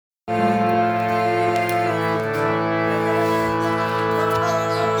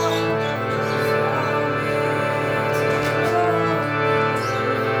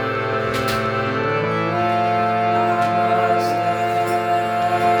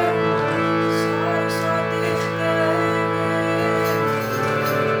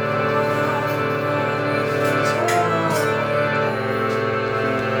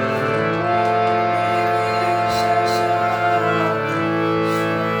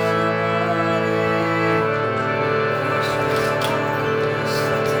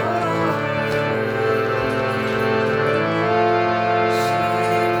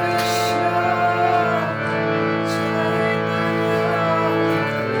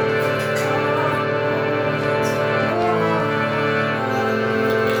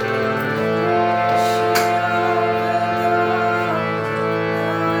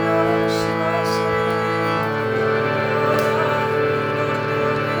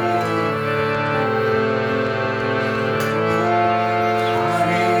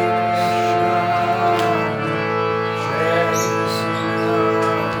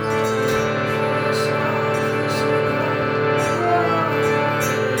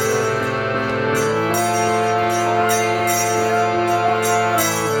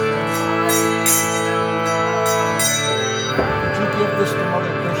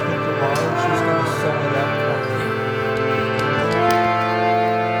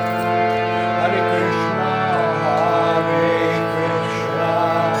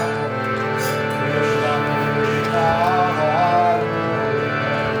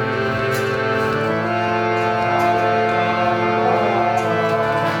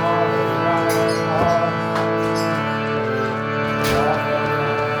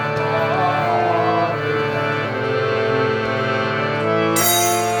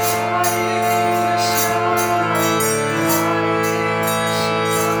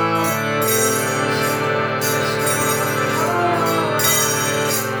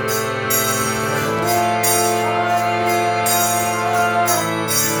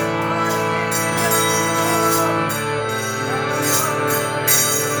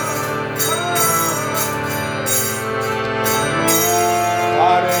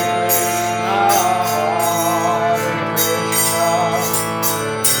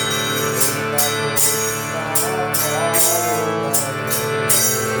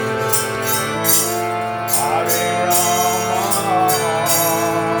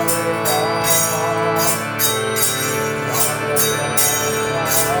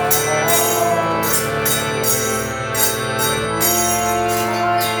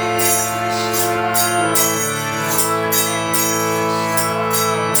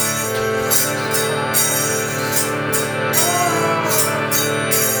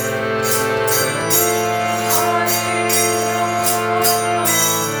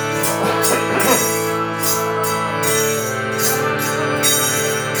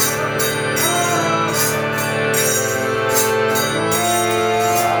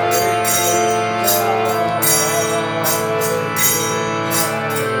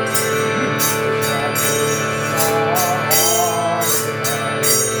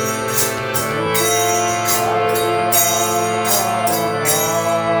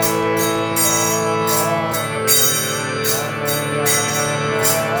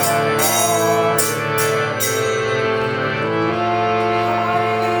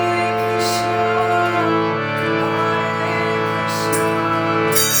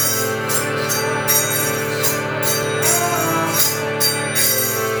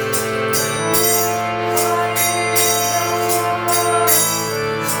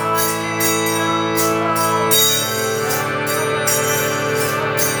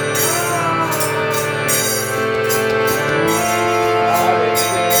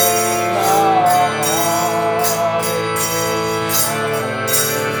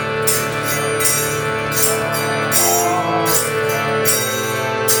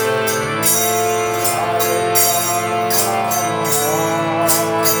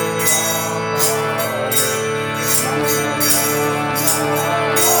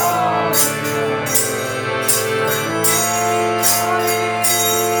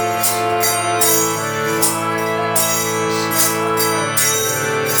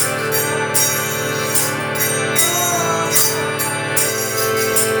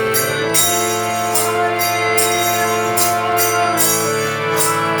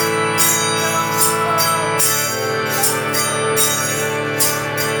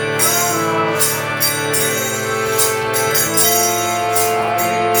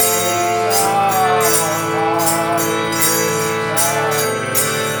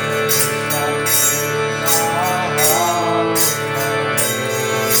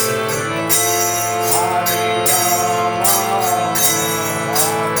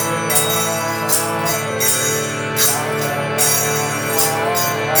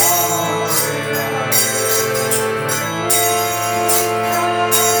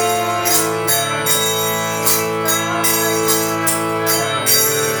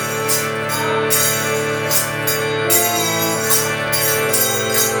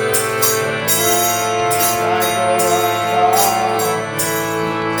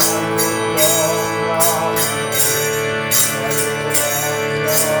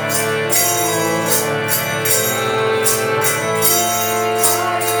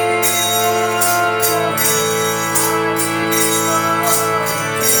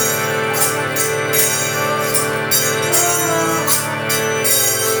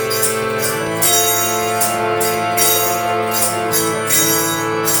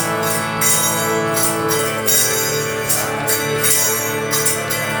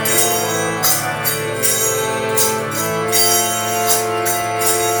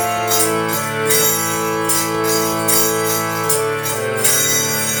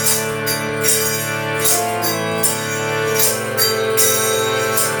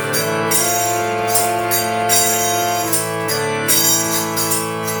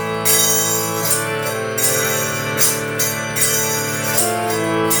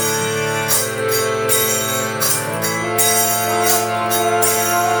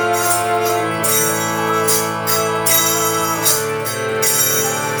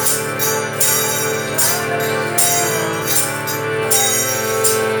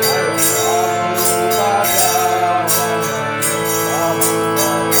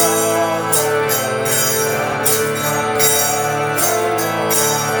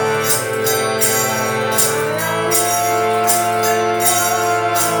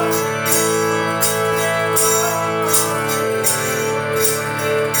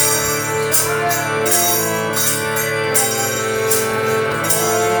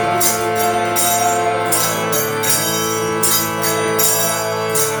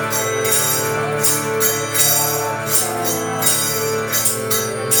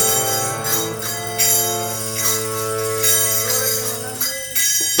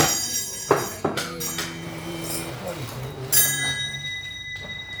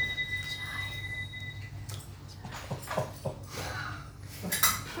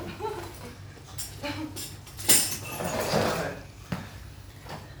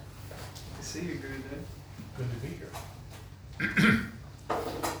Good to be here.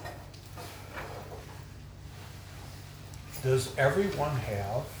 Does everyone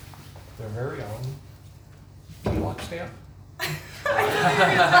have their very own TLOC stamp?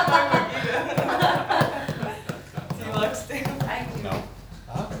 TLOC stamp? I do. No,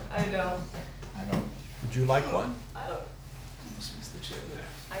 Huh? I don't. I don't. Would you like one? I don't. This is the chair there.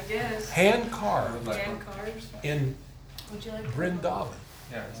 I guess. Hand carved Hand cards. in Would you like? Brindavan.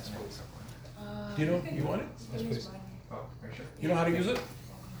 Yeah, it's just what Do you know, you want it? Yes, please. Oh, are you sure? You know how to use it?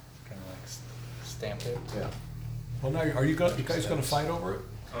 Kind of like stamp it. Yeah. Well, now, you guys gonna fight over it?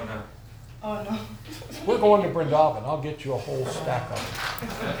 Oh, no. Oh no. We're going to Brindavan. I'll get you a whole stack of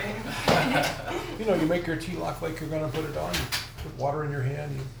Okay. it. You know, you make your TLOC like you're gonna put it on. You put water in your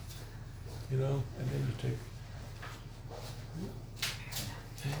hand, you know, and then you take.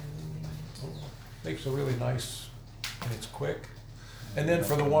 Makes a really nice, and it's quick. And then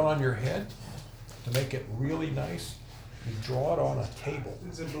for the one on your head, to make it really nice, you draw it on a table,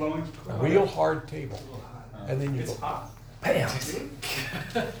 Is it blowing? a real hard table, and then you It's go, hot. bam!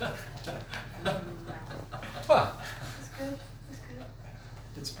 Huh. That's good. That's good.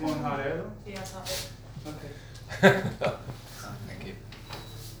 It's blowing hot air though? Yeah, it's not it. Okay. Thank you.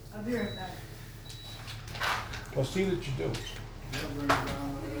 I'll be right back. Well, see that you do. Yeah, bring it down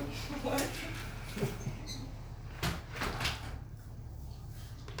a little. What?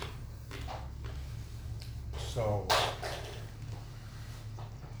 So,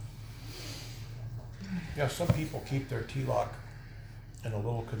 yeah, some people keep their TLOC in a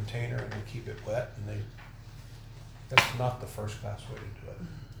little container and they keep it wet, and that's not the first class way to do it.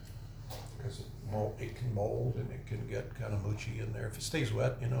 Because it can mold and it can get kind of moochy in there. If it stays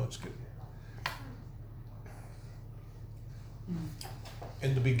wet, you know, it's good.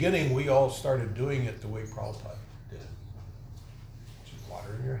 In the beginning, we all started doing it the way Prabhupada did it. Just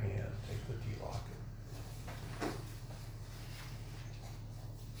water in your hand, take the TLOC.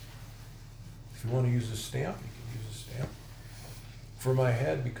 If you want to use a stamp, you can use a stamp. For my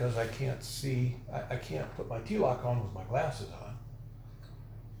head, because I can't see, I can't put my TLOC on with my glasses on.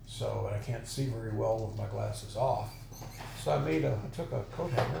 So, and I can't see very well with my glasses off. So I took a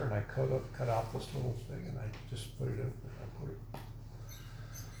coat hanger and I cut out this little thing and I just put it in, and I put it.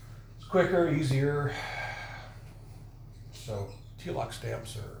 It's quicker, easier. So TLOC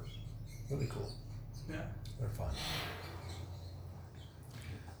stamps are really cool. Yeah. They're fun.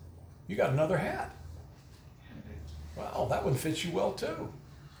 You got another hat. Wow, that one fits you well too.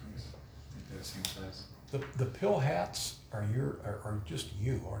 They're the same size. The pill hats are just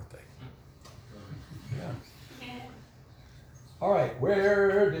you, aren't they? Yeah. All right,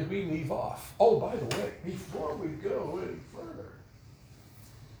 where did we leave off? Oh, by the way, before we go any further,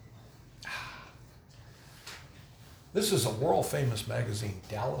 this is a world famous magazine,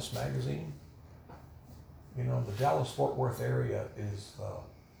 Dallas Magazine. You know, the Dallas-Fort Worth area is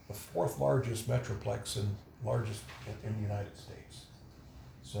the fourth largest metroplex and largest in the United States.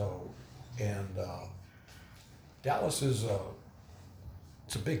 So, and Dallas is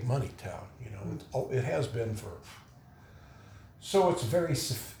it's a big money town. You know, it has been for. So it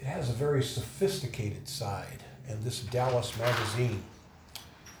has a very sophisticated side, and this Dallas Magazine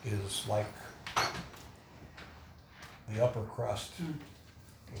is like the upper crust,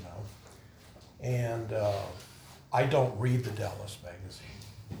 you know. And I don't read the Dallas Magazine.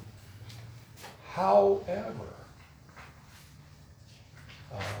 However,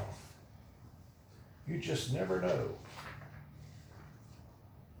 you just never know.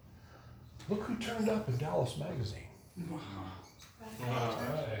 Look who turned up in Dallas Magazine. Wow.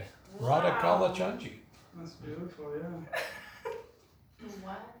 Radha Kalachandji. That's beautiful, yeah. The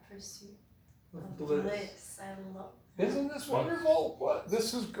wild pursuit Of of bliss. bliss. I love. Isn't this wonderful? What?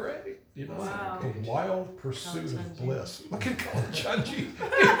 This is great. You know, Wow. the wild pursuit of Kalachandji. bliss. Look at Kalachandji.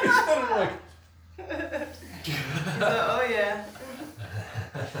 Instead of like, Oh yeah.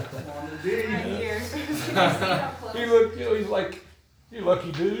 On the day. Right here. he look, you know, he's like, you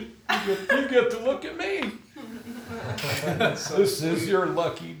lucky dude. You get to look at me. This is your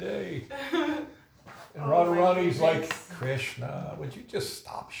lucky day. And Oh, Radharani's my like, goodness. Krishna, would you just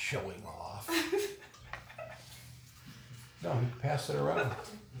stop showing off? No, he pass it around.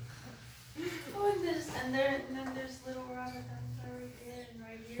 Oh, and then there's little Radha right there and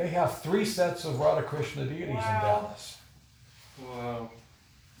right here. They have 3 sets of Radha Krishna deities in Wow. Dallas. Wow.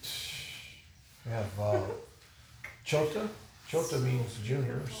 We have Chota. Chota means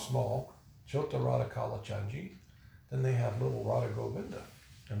junior, small. Chota Radha Kalachandji. Then they have little Radha Govinda.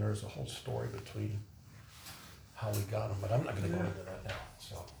 And there's a whole story between how we got them, but I'm not going to go into that now.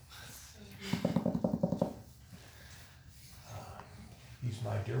 So he's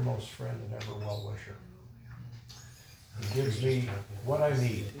my dearmost friend and ever well-wisher. He gives me what I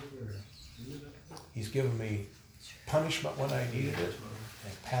need. He's given me punishment when I needed it,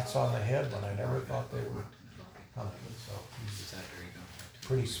 and pats on the head when I never thought they were coming. So he's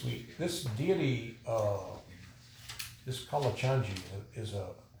pretty sweet. This deity, this Kalachandji is a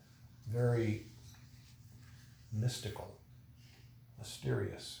very mystical,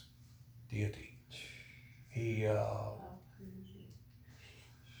 mysterious deity. He,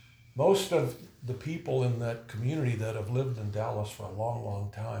 most of the people in that community that have lived in Dallas for a long,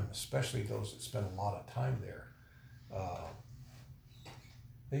 long time, especially those that spend a lot of time there,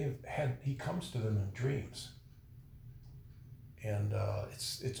 he comes to them in dreams. And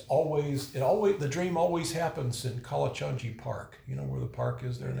the dream always happens in Kalachandji Park. You know where the park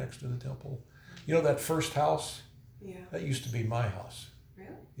is there next to the temple? You know that first house? Yeah. That used to be my house.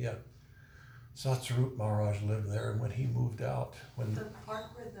 Really? Yeah. Satsarut Maharaj lived there, and when he moved out, The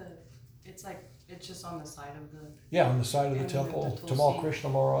park where it's just on the side of the. on the side of the And temple, the Tulsi. Tamal Krishna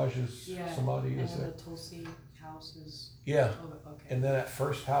Maharaj's Yeah. samadhi And is then there. the Tulsi house is. Yeah, Oh, okay. and then that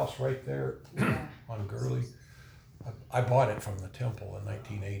first house right there Yeah. on Gurley, I bought it from the temple in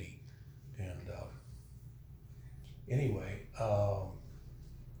 1980, and anyway,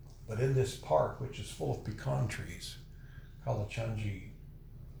 but in this park, which is full of pecan trees, Kalachandji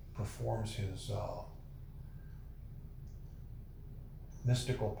performs his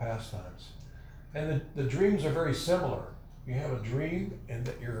mystical pastimes. And the dreams are very similar. You have a dream and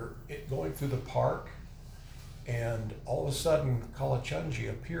that you're going through the park, and all of a sudden Kalachandji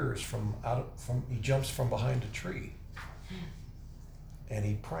appears he jumps from behind a tree, and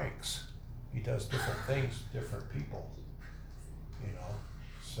he pranks. He does different things to different people, you know.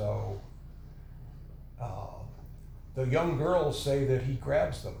 So the young girls say that he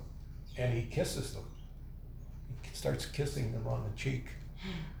grabs them and he kisses them. He starts kissing them on the cheek,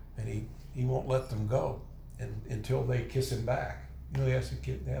 and he won't let them go until they kiss him back. You know, they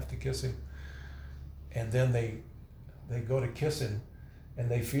have to kiss him, and then they go to kiss him, and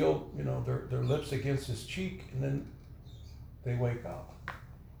they feel, you know, their lips against his cheek, and then they wake up.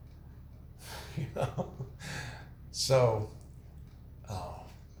 You know, so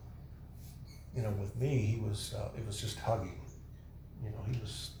you know, with me, it was just hugging. You know,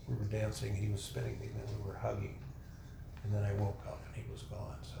 we were dancing, he was spinning me, and then we were hugging, and then I woke up and he was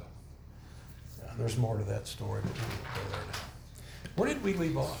gone. So yeah, there's more to that story, but we won't go there now. Where did we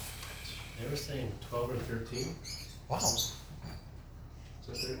leave off? They were saying 12 or 13. Wow. So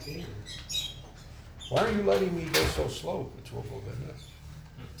 13. Why are you letting me go so slow, Patobo?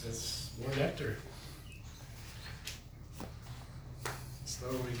 That's more nectar. The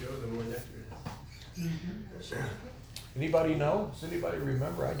slower we go, the more nectar. Anybody know? Does anybody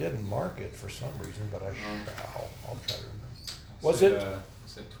remember? I didn't mark it for some reason, but I'll try to remember. Was it? I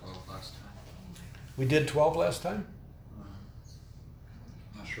said 12 last time. We did 12 last time?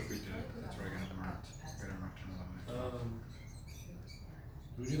 Not sure if we did. That's where I got it marked. I got it marked another way.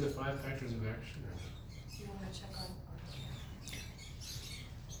 Do we do the 5 factors of action? Or? Do you want to check on? You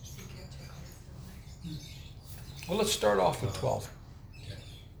can check on the. Well, let's start off with 12. Okay.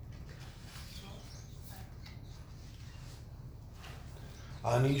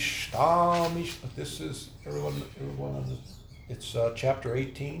 Anishtamish. This is everyone on the, it's chapter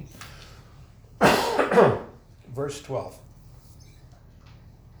 18, verse 12.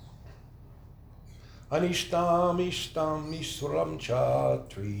 Anishtam ishtam misuram cha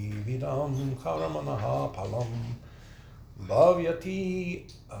trividam karamanaha palam bhavyati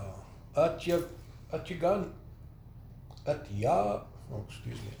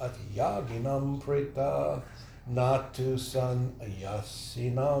atyaginam preta natu san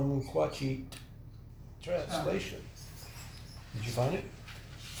yasinam quachit. Translation. Did you find it?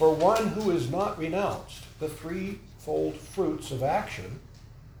 For one who is not renounced the threefold fruits of action,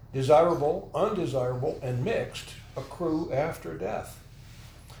 desirable, undesirable, and mixed, accrue after death.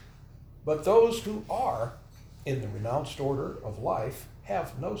 But those who are in the renounced order of life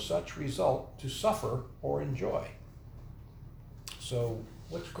have no such result to suffer or enjoy. So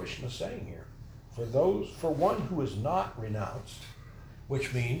what's Krishna saying here? For one who is not renounced,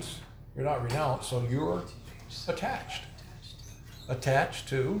 which means you're not renounced, so you're attached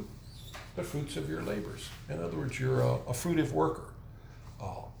to the fruits of your labors. In other words, you're a fruitive worker,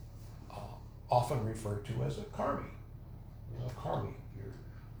 often referred to as a karmi. You know, karmi.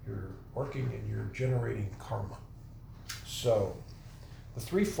 You're working and you're generating karma. So the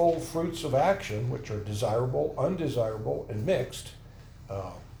threefold fruits of action, which are desirable, undesirable, and mixed.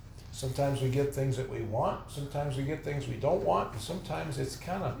 Sometimes we get things that we want, sometimes we get things we don't want, and sometimes it's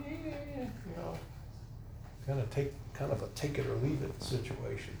kind of, you know, kind of a take it or leave it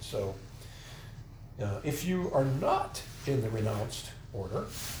situation. So if you are not in the renounced order,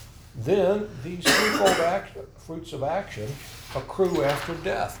 then these threefold fruits of action accrue after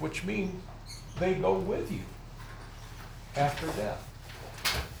death, which means they go with you after death.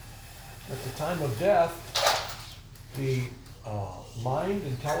 At the time of death, the mind,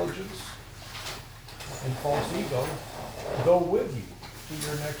 intelligence, and false ego go with you to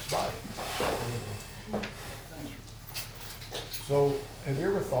your next body. So, have you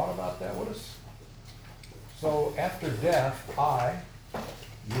ever thought about that with us? So, after death,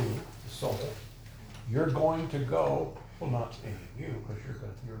 you, the soul, you're going to go, well, not any of you, because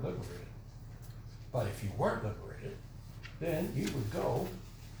you're liberated. But if you weren't liberated, then you would go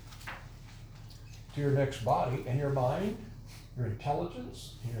to your next body, and your mind, your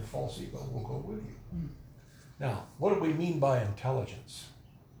intelligence, and your false ego will go with you. Now, what do we mean by intelligence?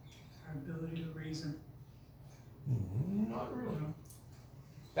 Our ability to reason. Not really.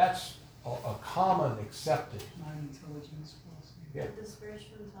 That's a common accepted. Mind, intelligence, philosophy. Yeah. The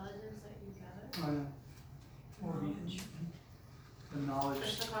spiritual intelligence that you gather. Oh, yeah. Or the knowledge.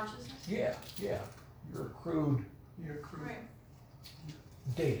 Just the consciousness? Yeah. Your accrued Your crew. Right.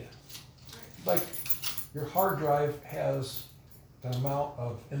 data. Like your hard drive has an amount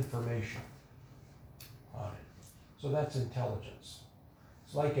of information on it. So that's intelligence.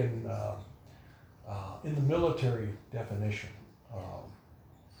 It's like in the military definition,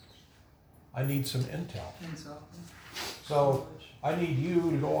 I need some intel. So I need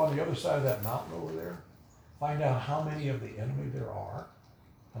you to go on the other side of that mountain over there, find out how many of the enemy there are,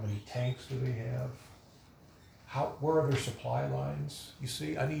 how many tanks do they have, where are their supply lines. You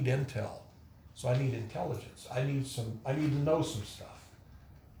see, I need intel. So I need intelligence. I need to know some stuff.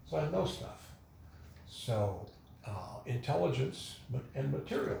 So I know stuff. So intelligence and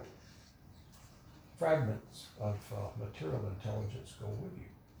material. Fragments of material intelligence go with you.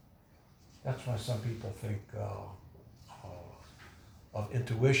 That's why some people think of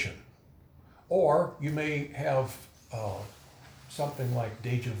intuition. Or you may have something like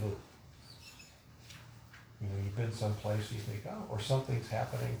deja vu. You know, you've been someplace, you think, or something's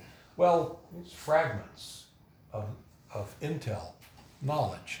happening. Well, it's fragments of intel,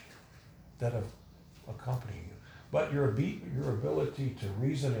 knowledge that have accompanied you. But your ability to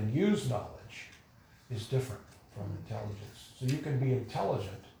reason and use knowledge is different from intelligence. So you can be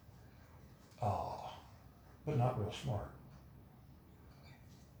intelligent, but not real smart.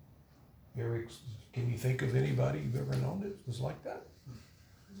 Can you think of anybody you've ever known that was like that?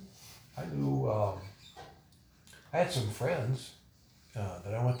 I knew, I had some friends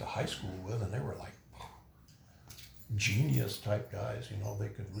that I went to high school with, and they were like genius type guys. You know,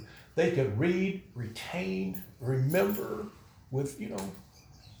 they could read, retain, remember with,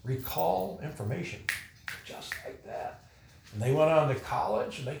 recall information just like that. And they went on to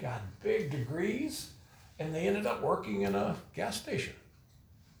college, and they got big degrees, and they ended up working in a gas station.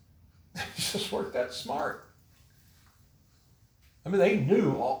 They just weren't that smart. I mean, they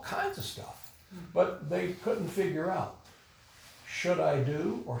knew all kinds of stuff, but they couldn't figure out, should I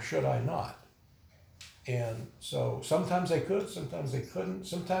do or should I not? And so sometimes they could, sometimes they couldn't.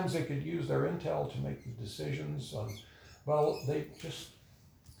 Sometimes they could use their intel to make the decisions on, they just,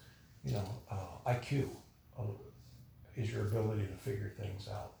 IQ is your ability to figure things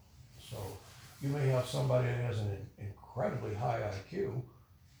out. So you may have somebody that has an incredibly high IQ,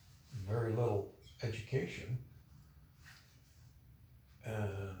 very little education, and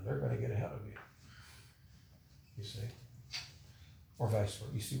they're going to get ahead of you. You see? Or vice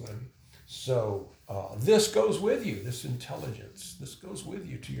versa. You see what I mean? So this goes with you, this intelligence. This goes with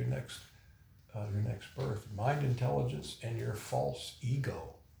you to your next birth. Mind, intelligence, and your false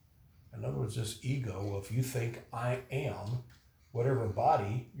ego. In other words, this ego, if you think I am whatever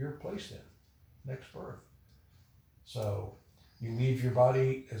body you're placed in, next birth. So you leave your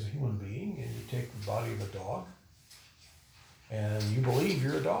body as a human being and you take the body of a dog, and you believe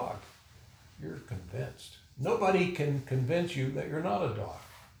you're a dog. You're convinced. Nobody can convince you that you're not a dog.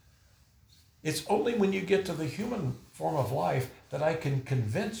 It's only when you get to the human form of life that I can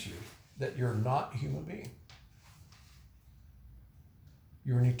convince you that you're not a human being.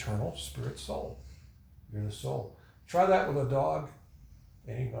 You're an eternal spirit soul. You're the soul. Try that with a dog,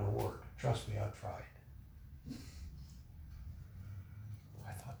 it ain't gonna work. Trust me, I've tried.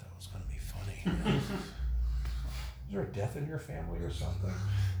 I thought that was gonna be funny. Is there a death in your family or something?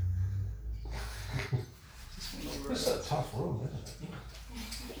 This is a tough room, isn't it?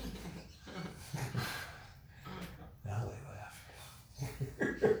 Now they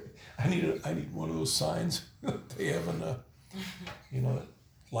laugh. I need one of those signs that they have in the, that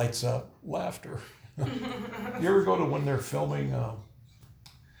lights up laughter. You ever go to when they're filming?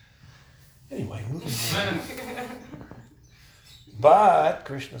 Anyway, moving on. But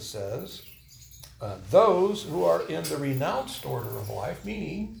Krishna says, those who are in the renounced order of life,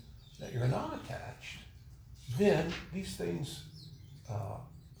 meaning that you're not attached, then these things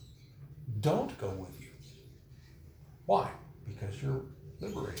don't go with you. Why? Because you're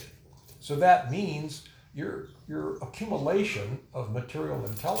liberated. So that means your accumulation of material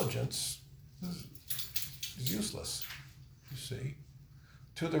intelligence is useless, you see.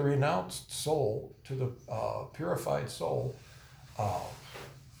 To the renounced soul, to the purified soul,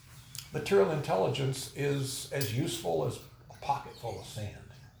 material intelligence is as useful as a pocket full of sand.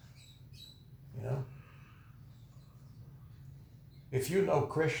 You know? If you know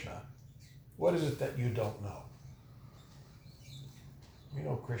Krishna, what is it that you don't know? You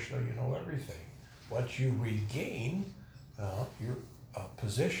know Krishna, you know everything. Once you regain your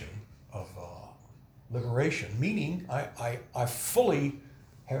position of liberation, meaning I fully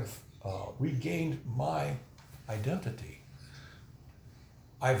have regained my identity.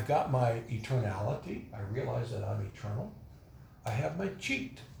 I've got my eternality. I realize that I'm eternal. I have my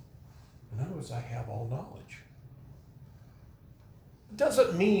cheat. In other words, I have all knowledge. It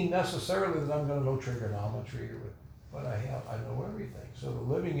doesn't mean necessarily that I'm going to know trigonometry or what I have. I know everything. So the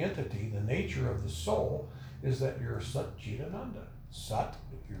living entity, the nature of the soul, is that you're Sat Chit Ananda. Sat,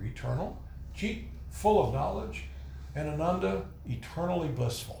 you're eternal. Chit, full of knowledge. And Ananda, eternally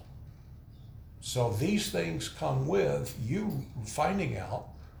blissful. So these things come with you finding out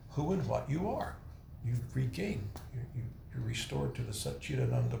who and what you are. You've regained. You're restored to the Sat Chit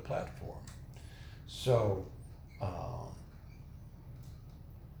Ananda platform. So,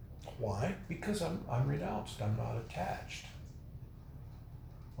 why? Because I'm renounced. I'm not attached.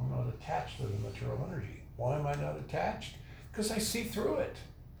 I'm not attached to the material energy. Why am I not attached? Because I see through it.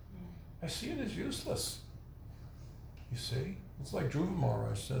 I see it as useless. You see? It's like Dhruva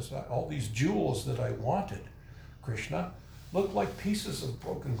Maharaj says, all these jewels that I wanted, Krishna, look like pieces of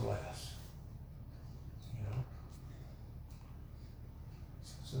broken glass. You know?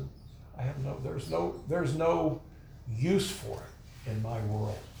 So I have there's no use for it in my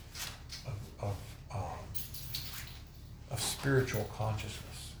world of spiritual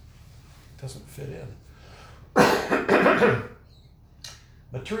consciousness. It doesn't fit in.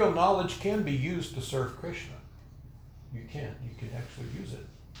 Material knowledge can be used to serve Krishna. You can actually use it.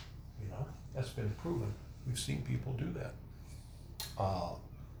 You know, that's been proven. We've seen people do that.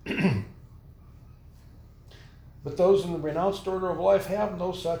 But those in the renounced order of life have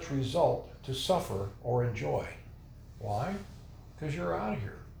no such result to suffer or enjoy. Why? Because you're out of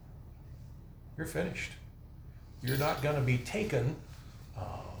here. You're finished. You're not going to be taken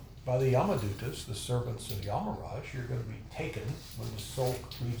by the Yamadutas, the servants of Yamaraj. You're going to be taken when the soul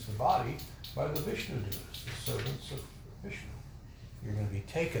leaves the body by the Vishnudutas, the servants of Vishnu. You're going to be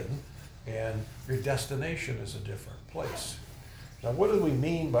taken, and your destination is a different place. Now, what do we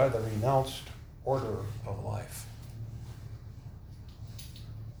mean by the renounced order of life?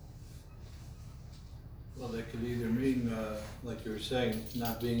 Well, that could either mean, like you were saying,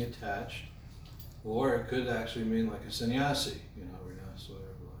 not being attached, or it could actually mean like a sannyasi, renounced order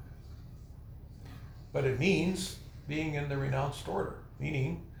of life. But it means being in the renounced order,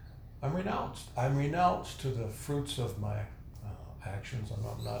 meaning I'm renounced. I'm renounced to the fruits of my actions. I'm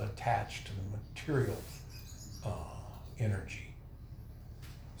not attached to the material energy.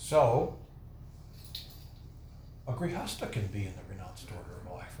 So, a grihastha can be in the renounced order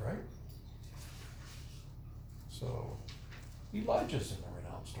of life, right? So, Elijah's in the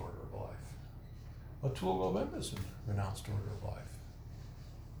renounced order of life. Atul Govinda's in the renounced order of life.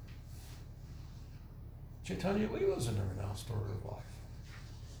 Chaitanya Leela's in the renounced order of life.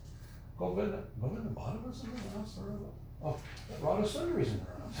 Govinda Madhava's in the renounced order of life. Oh, Radha Sundari's in the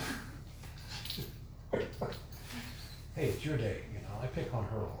renounced. Hey, it's your day, I pick on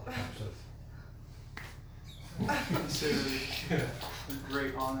her all the time, so. Consider it a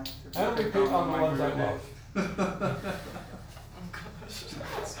great honor. I only pick on the ones I love.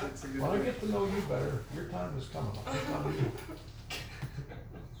 It's a good When I day. get to know you better, your time is coming. I'll pick on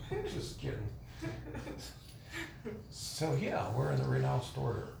you. Just kidding. So yeah, we're in the renounced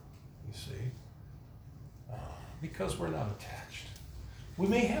order, you see, because we're not attached. We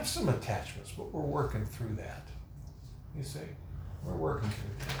may have some attachments, but we're working through that. You see, we're working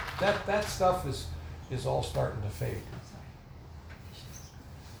through that. That stuff is all starting to fade.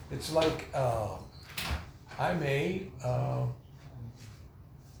 It's like I may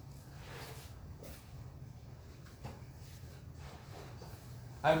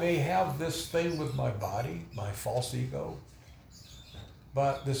have this thing with my body, my false ego,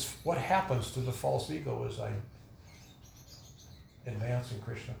 but what happens to the false ego is I advance in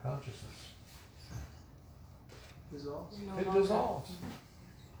Krishna consciousness. dissolves. You no It longer- dissolves.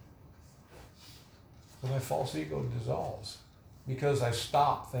 So my false ego dissolves because I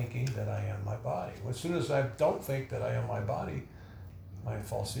stop thinking that I am my body. As soon as I don't think that I am my body, my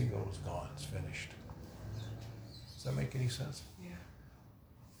false ego is gone. It's finished. Does that make any sense? Yeah.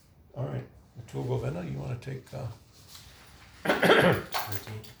 All right. Atul Govinda, you want to take... 13.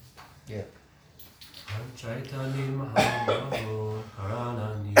 Yeah. Chaitanya Mahaprabhu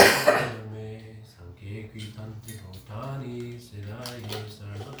Karanani Sarvame Sanke Kritanti Bhutani Siddhaye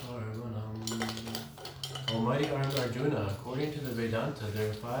Sarvakarmanam. Almighty Arjuna, according to the Vedanta, there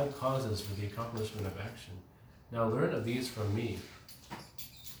are 5 causes for the accomplishment of action. Now learn of these from me.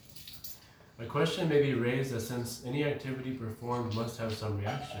 A question may be raised that since any activity performed must have some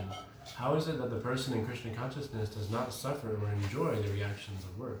reaction, how is it that the person in Krishna consciousness does not suffer or enjoy the reactions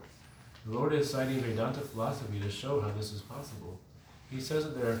of work? The Lord is citing Vedanta philosophy to show how this is possible. He says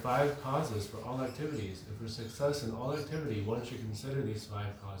that there are 5 causes for all activities, and for success in all activity one should consider these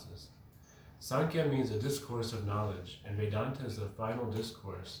 5 causes. Sankhya means a discourse of knowledge, and Vedanta is the final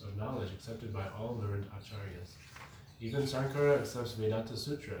discourse of knowledge accepted by all learned acharyas. Even Sankara accepts Vedanta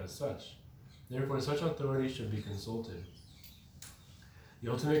Sutra as such. Therefore, such authority should be consulted.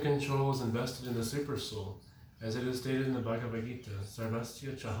 The ultimate control is invested in the Supersoul, as it is stated in the Bhagavad Gita,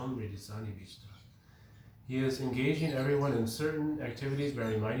 Sarvasya Chaham Ridisani Vishta. He is engaging everyone in certain activities by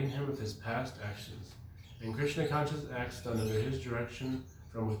reminding him of his past actions, and Krishna conscious acts done under his direction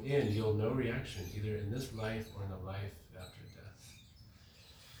from within yield no reaction, either in this life or in the life after death.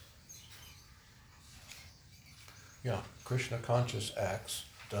 Yeah, Krishna conscious acts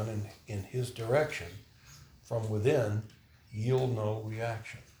done in his direction from within yield no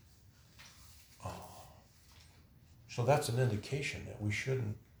reaction. So that's an indication that we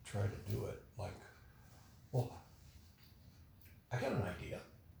shouldn't try to do it like, well, I got an idea.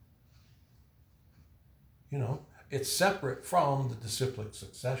 You know, it's separate from the disciplic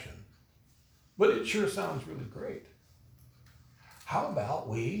succession, but it sure sounds really great. How about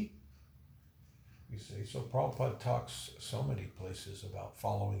we, you see, so Prabhupada talks so many places about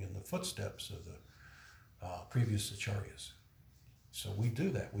following in the footsteps of the previous acharyas. So we do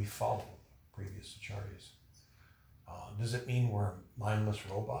that, we follow previous acharyas. Does it mean we're mindless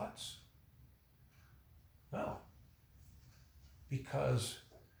robots? No. Because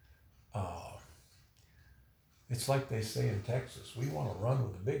it's like they say in Texas, we want to run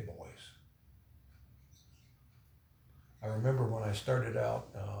with the big boys. I remember when I started out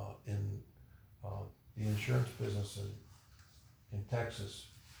in the insurance business in Texas,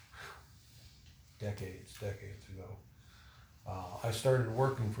 decades ago, I started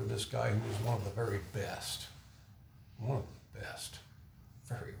working for this guy who was one of the very best. One of the best,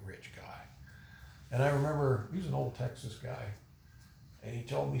 very rich guy. And I remember, he was an old Texas guy, and he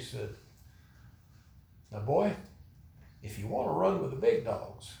told me, he said, now boy, if you want to run with the big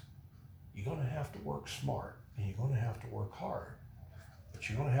dogs, you're going to have to work smart, and you're going to have to work hard, but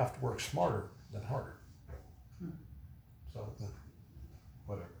you're going to have to work smarter than harder. So,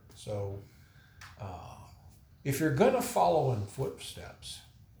 whatever. So, if you're going to follow in footsteps,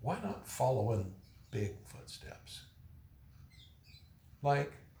 why not follow in big footsteps?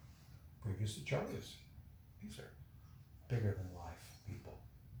 Like previous acharyas. These are bigger than life people.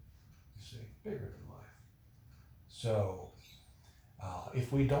 You see, bigger than life. So,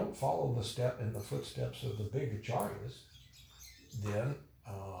 if we don't follow the step in the footsteps of the big acharyas, then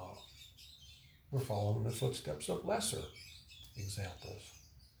we're following the footsteps of lesser examples.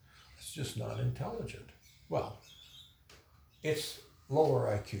 It's just not intelligent. Well, it's lower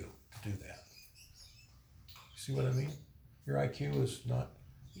IQ to do that. See what I mean? Your IQ is not,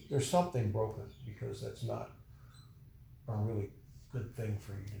 there's something broken because that's not a really good thing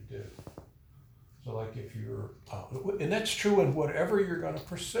for you to do. So like if you're, and that's true in whatever you're going to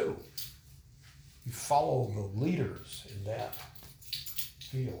pursue. You follow the leaders in that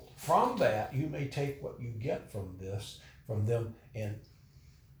field. From that, you may take what you get from them and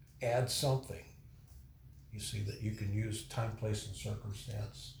add something. You see that you can use time, place, and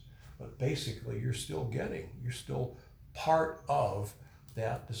circumstance. But basically, you're still part of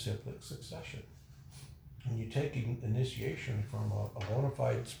that disciplic succession. And you take initiation from a bona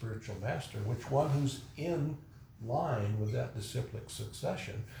fide spiritual master, which one who's in line with that disciplic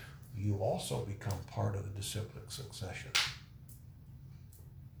succession, you also become part of the disciplic succession.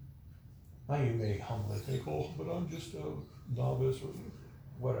 Now you may humbly think, oh, but I'm just a novice or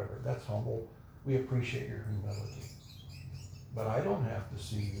whatever. That's humble. We appreciate your humility. But I don't have to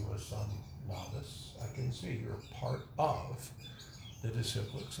see you as some novice. I can see you're part of the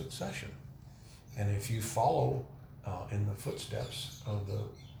disciplic succession. And if you follow in the footsteps of the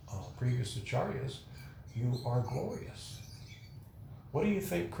previous acharyas, you are glorious. What do you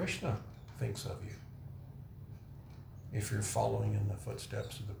think Krishna thinks of you? If you're following in the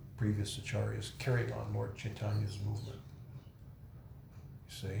footsteps of the previous acharyas, carrying on Lord Chaitanya's movement.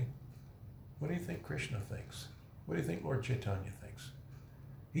 You see? What do you think Krishna thinks? What do you think Lord Chaitanya thinks?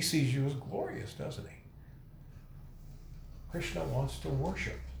 He sees you as glorious, doesn't he? Krishna wants to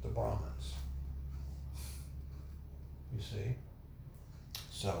worship the Brahmins. You see?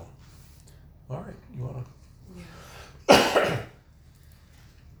 So, all right, you want to? Yeah.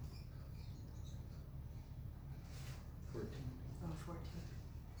 14. Oh, 14.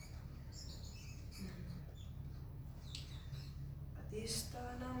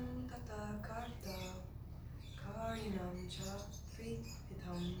 Adhistanam tata karta karinam cha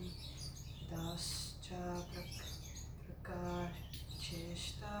pritham dascha prakar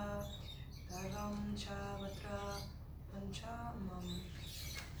cheshta daram cha vatra panchamam.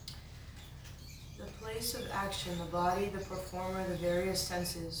 The place of action, the body, the performer, the various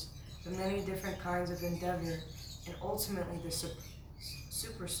senses, the many different kinds of endeavor, and ultimately the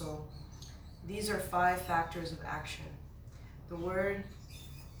super soul. These are 5 factors of action. The word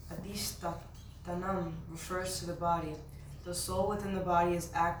adhistanam refers to the body. The soul within the body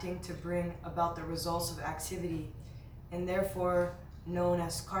is acting to bring about the results of activity, and therefore known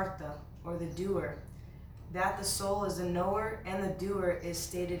as karta, or the doer. That the soul is the knower and the doer is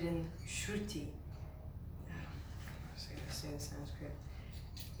stated in Shruti. I say the Sanskrit.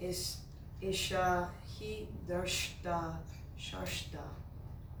 Isha hi darshta shashta.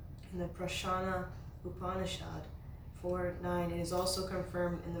 In the Prashana Upanishad 4:9, it is also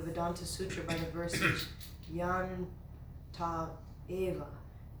confirmed in the Vedanta Sutra by the verses Yanta Eva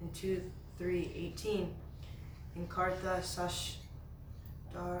in 2:3:18. In Karta Sastra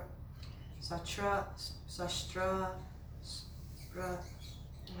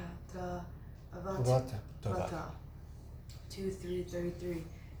Vata 2:3:33.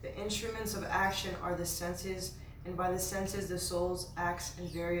 The instruments of action are the senses, and by the senses the soul acts in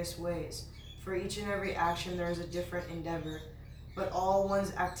various ways. For each and every action there is a different endeavor, but all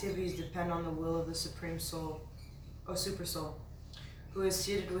one's activities depend on the will of the Supreme Soul, or Super Soul, who is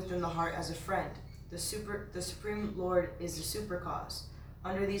seated within the heart as a friend. The Supreme Lord is the super cause.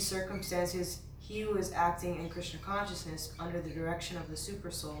 Under these circumstances, he who is acting in Krishna consciousness under the direction of the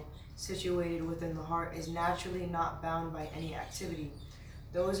Super Soul, situated within the heart, is naturally not bound by any activity.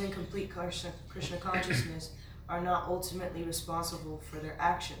 Those in complete Krishna consciousness are not ultimately responsible for their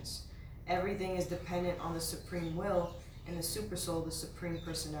actions. Everything is dependent on the Supreme Will and the Super Soul, the Supreme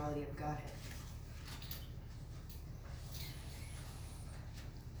Personality of Godhead.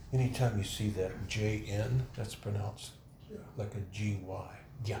 Anytime you see that JN, that's pronounced like a GY.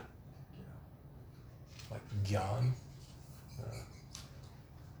 Yeah. Like Gyan.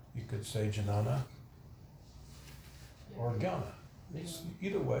 You could say Janana or Gyana. It's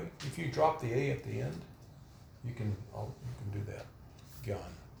either way. If you drop the A at the end, you can do that.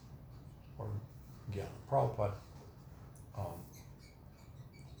 Gyan or Gyana. Prabhupada.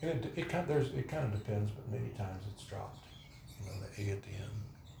 And it kind of depends, but many times it's dropped. You know, the A at the end.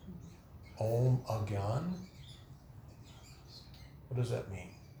 Om Agyan. What does that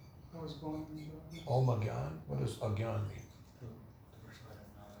mean? I was born Om Agyan? What does Agyan mean?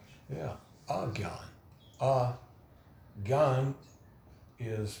 Yeah, Agyan. Gyan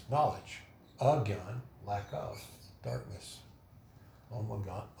is knowledge. Agyan, lack of, darkness. Om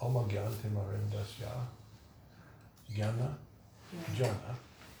Agyan Timarindasya. Gyana, Jana,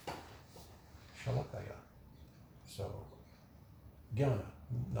 Shalakaya. So, Gyana,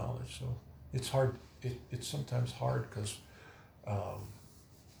 knowledge. So it's hard. It's sometimes hard because,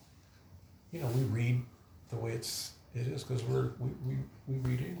 we read the way it is because we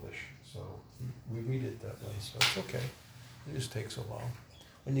read English, so we read it that way. So it's okay. It just takes a while.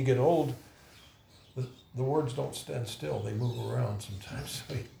 When you get old, the words don't stand still; they move around sometimes.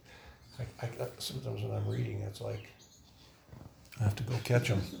 Sometimes when I'm reading, it's like I have to go catch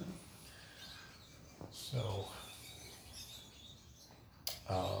them. So.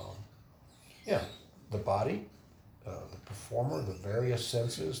 The body, the performer, the various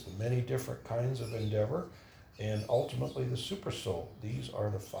senses, the many different kinds of endeavor, and ultimately the super soul. These are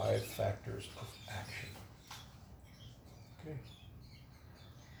the 5 factors of action. Okay.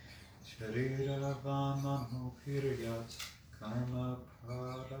 Sharira vamano piryat karma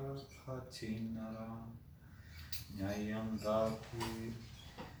parapatinara nyayam vavi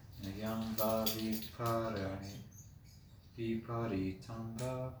parai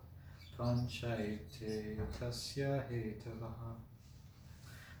viparitanga panchaite tasya hetavaha.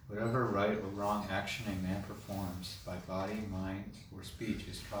 Whatever right or wrong action a man performs by body, mind, or speech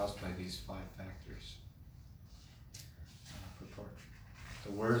is caused by these 5 factors. torch.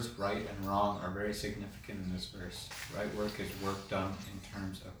 The words right and wrong are very significant in this verse. Right work is work done in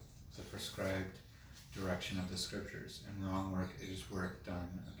terms of the prescribed direction of the scriptures, and wrong work is work done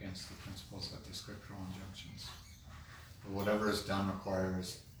against the principles of the scriptural injunctions. But whatever is done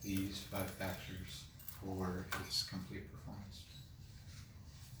requires these 5 factors for its complete performance.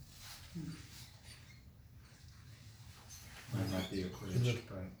 Mine might be abridged,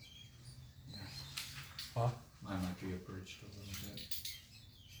 but yeah. Huh? Mine might be abridged a little bit.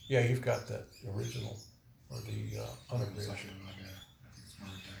 Yeah, you've got that original, or the unabridged. Second one there. I think it's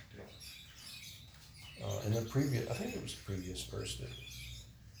more redacted. In the previous, I think it was the previous verse that,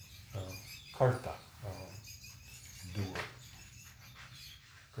 Karta, doer.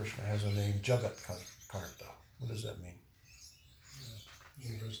 Krishna has a name, Jagat Karta. What does that mean?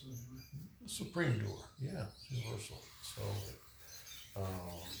 Universal. Supreme doer, yeah, universal. So,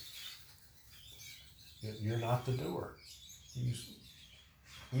 you're not the doer.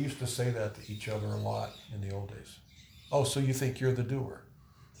 We used to say that to each other a lot in the old days. Oh, so you think you're the doer?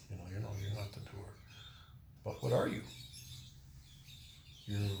 You're not the doer. But what are you?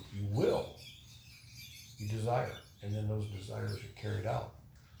 You will. You desire. And then those desires are carried out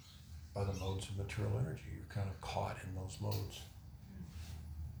by the modes of material energy. You're kind of caught in those modes.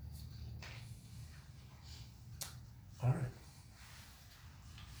 All right.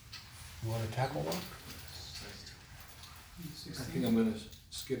 You want to tackle one? I think I'm gonna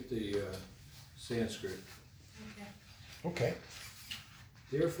skip the Sanskrit. Okay.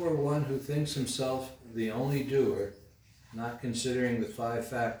 Therefore, one who thinks himself the only doer, not considering the 5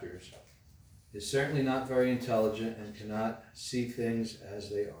 factors, is certainly not very intelligent and cannot see things as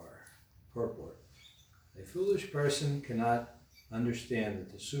they are. Purport. A foolish person cannot understand that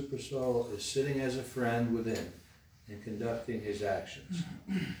the Supersoul is sitting as a friend within and conducting his actions.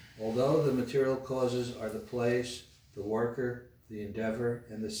 Although the material causes are the place, the worker, the endeavor,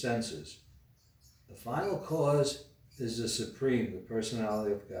 and the senses, the final cause is the Supreme, the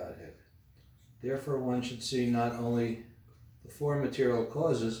personality of Godhead. Therefore, one should see not only the 4 material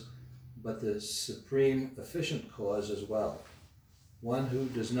causes, but the Supreme efficient cause as well. One who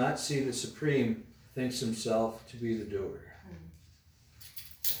does not see the Supreme thinks himself to be the doer.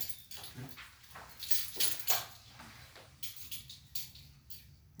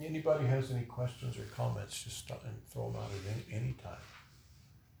 Anybody has any questions or comments, just stop and throw them out at any time.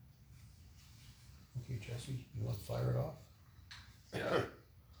 Okay, Jesse, you want to fire it off?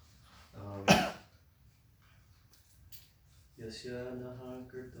 Yasya naha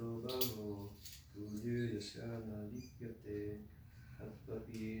kirto bhavo Guru yasya na likyate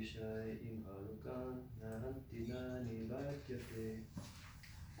Atpapi shai imhalukan Nahanti na nivatyate.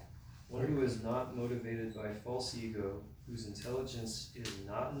 One who is not motivated by false ego, whose intelligence is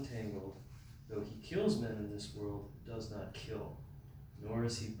not entangled, though he kills men in this world, does not kill, nor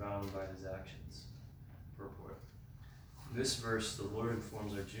is he bound by his actions. Purport. In this verse, the Lord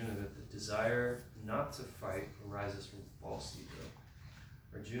informs Arjuna that the desire not to fight arises from false ego.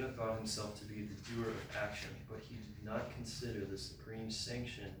 Arjuna thought himself to be the doer of action, but he did not consider the supreme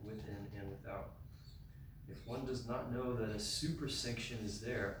sanction within and without. If one does not know that a super sanction is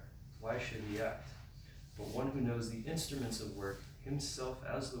there, why should he act? But one who knows the instruments of work, himself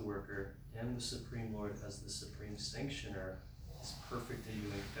as the worker, and the Supreme Lord as the supreme sanctioner, is perfect in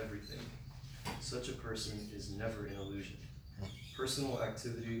doing everything. Such a person is never in illusion. Personal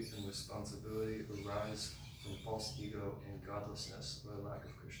activity and responsibility arise from false ego and godlessness, or a lack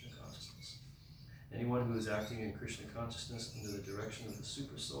of Krishna consciousness. Anyone who is acting in Krishna consciousness under the direction of the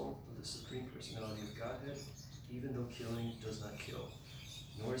Supersoul, of the Supreme Personality of Godhead, even though killing does not kill,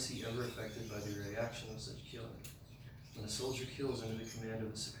 nor is he ever affected by the reaction of such killing. When a soldier kills under the command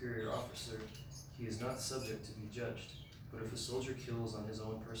of a superior officer, he is not subject to be judged, but if a soldier kills on his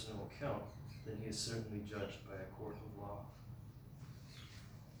own personal account, then he is certainly judged by a court of law.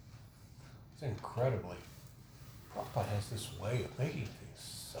 It's incredibly, Prabhupada has this way of making things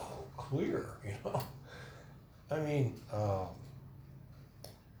so clear, I mean,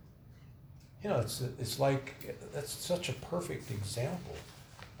 it's like, that's such a perfect example.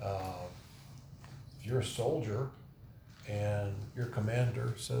 If you're a soldier and your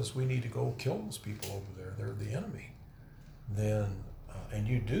commander says, we need to go kill those people over there, they're the enemy, then, and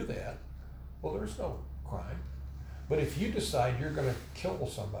you do that, well, there's no crime. But if you decide you're going to kill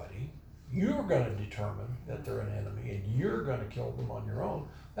somebody, you're going to determine that they're an enemy and you're going to kill them on your own,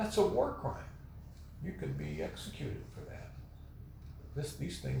 that's a war crime. You could be executed for that.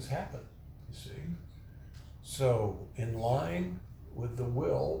 These things happen, you see. So, in line with the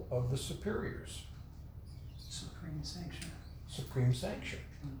will of the superiors. Supreme sanction. Supreme sanction.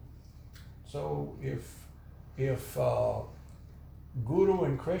 So if Guru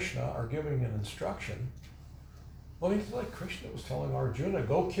and Krishna are giving an instruction. Well, it's like Krishna was telling Arjuna,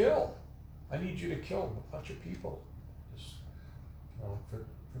 go kill. I need you to kill a bunch of people. Just,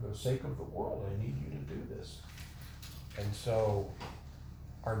 for the sake of the world, I need you to do this. And so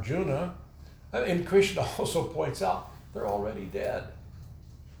Arjuna, and Krishna also points out, they're already dead.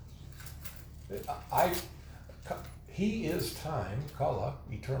 He is time, Kala,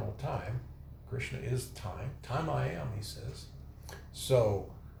 eternal time. Krishna is time. Time I am, he says.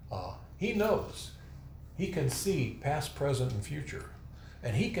 So he knows. He can see past, present, and future.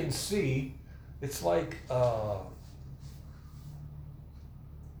 And he can see, it's like, well,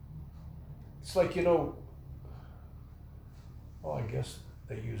 I guess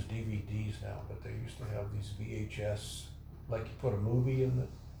they use DVDs now, but they used to have these VHS, like you put a movie in the,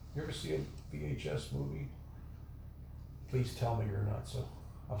 you ever see a VHS movie? Please tell me you're not so,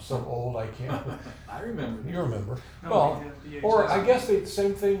 I'm so old I can't. I remember. You remember. No, Well, we did VHS. or I guess the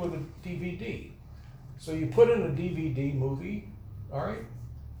same thing with a DVD. So you put in a DVD movie, all right?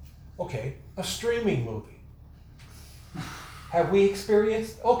 Okay, a streaming movie. Have we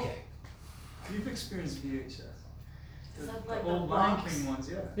experienced? Okay. You've experienced VHS. Is The, that the like old the Lion box? King ones,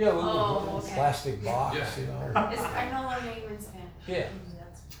 yeah. Yeah, little Oh, okay. plastic box, Yeah. you know. I know what name in Spanish. Yeah.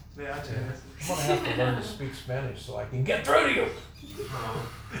 That's They actually I'm gonna have to learn to speak Spanish so I can get through to you.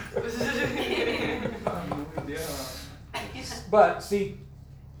 yeah. But see,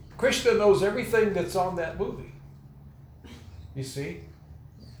 Krishna knows everything that's on that movie. You see?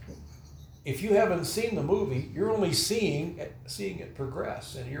 If you haven't seen the movie, you're only seeing it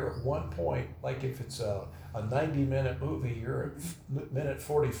progress, and you're at one point, like if it's a 90-minute movie, you're at minute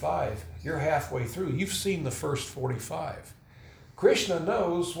 45, you're halfway through. You've seen the first 45. Krishna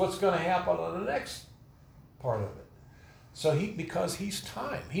knows what's going to happen on the next part of it. So because he's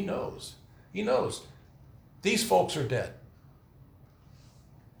time, he knows. He knows. These folks are dead.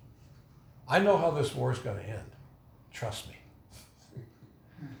 I know how this war is going to end. Trust me.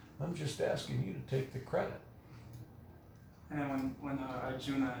 I'm just asking you to take the credit. And then when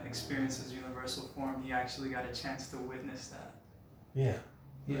Arjuna experiences universal form, he actually got a chance to witness that. Yeah.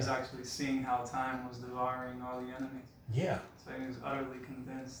 He was actually seeing how time was devouring all the enemies. Yeah. So he was utterly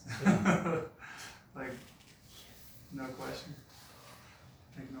convinced. Yeah. Like, no question.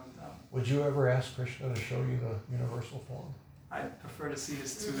 Like, no doubt. Would you ever ask Krishna to show you the universal form? I'd prefer to see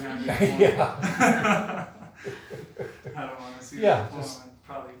his two-handed form. Yeah. I don't want to see Yeah, that form. just- I'd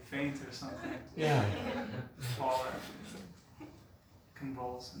probably faint or something. Yeah. Fall out.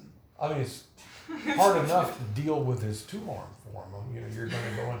 Convulse. And I mean, it's hard enough to deal with his two-arm form. You're going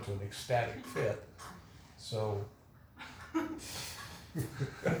to go into an ecstatic fit. So.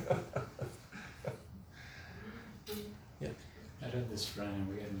 I had this friend and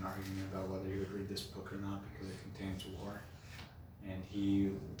we had an argument about whether he would read this book or not because it contains war. And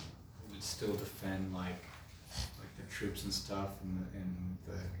he would still defend like the troops and stuff and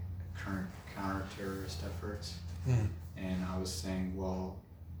the current counter-terrorist efforts. Mm. And I was saying, well,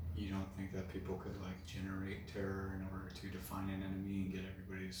 you don't think that people could like generate terror in order to define an enemy and get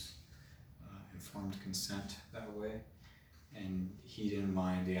everybody's informed consent that way? And he didn't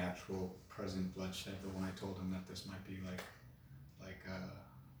mind the actual present bloodshed, but when I told him that this might be like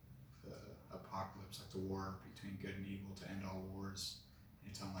the apocalypse, like the war between good and evil to end all wars,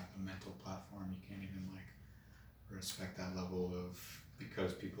 it's on like the mental platform, you can't even like respect that level of,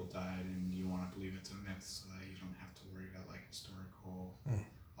 because people died and you want to believe it's a myth so that you don't have to worry about like historical,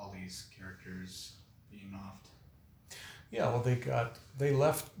 all these characters being offed. Yeah, well,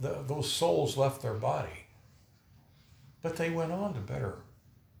 those souls left their body, but they went on to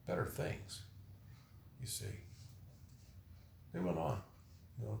better things. You see, they went on,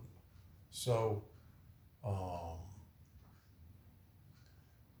 So,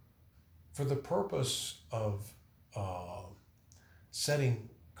 for the purpose of setting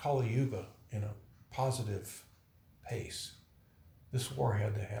Kali Yuga in a positive pace, this war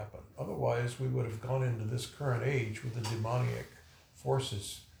had to happen. Otherwise, we would have gone into this current age with the demoniac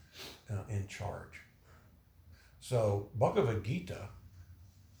forces in charge. So Bhagavad Gita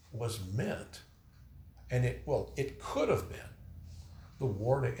was meant, and it could have been the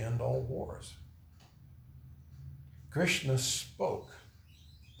war to end all wars. Krishna spoke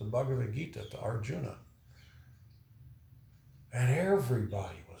the Bhagavad Gita to Arjuna, and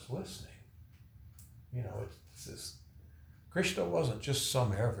everybody was listening. It's this. Krishna wasn't just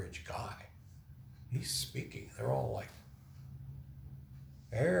some average guy. He's speaking. They're all like,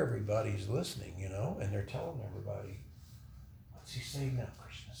 everybody's listening, and they're telling everybody, what's he saying now?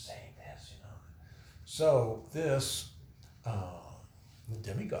 Krishna's saying this, So this, the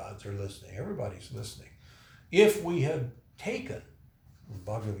demigods are listening. Everybody's listening. If we had taken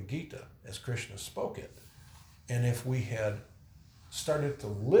Bhagavad Gita as Krishna spoke it. And if we had started to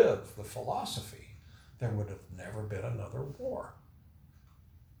live the philosophy, there would have never been another war.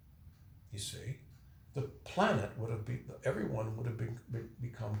 You see, the planet would have been, everyone would have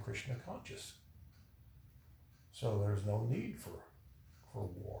become Krishna conscious. So there's no need for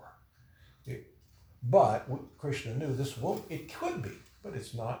war. But Krishna knew this won't, it could be, but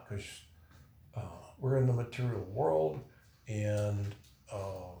it's not, because we're in the material world, and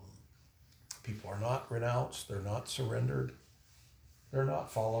people are not renounced, they're not surrendered, they're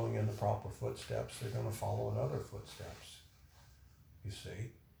not following in the proper footsteps, they're going to follow in other footsteps. You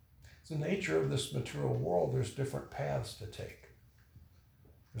see? It's the nature of this material world, there's different paths to take.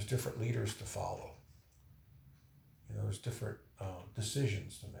 There's different leaders to follow. You know, there's different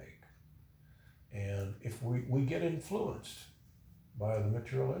decisions to make. And if we get influenced by the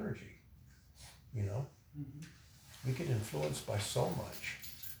material energy, you know, we get influenced by so much.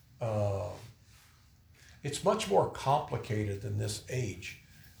 It's much more complicated than this age,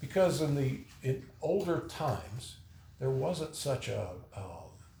 because in older times, there wasn't such a,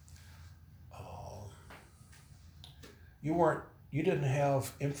 you didn't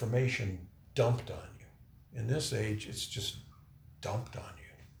have information dumped on you. In this age, it's just dumped on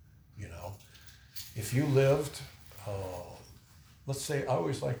you, you know. If you lived, let's say, I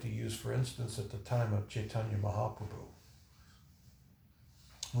always like to use, for instance, at the time of Chaitanya Mahaprabhu.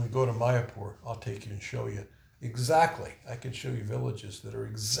 When we go to Mayapur, I'll take you and show you exactly. I can show you villages that are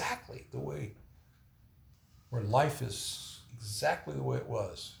exactly the way, where life is exactly the way it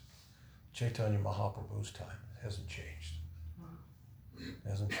was Chaitanya Mahaprabhu's time. It hasn't changed. It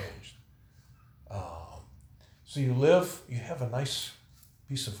hasn't changed. So you have a nice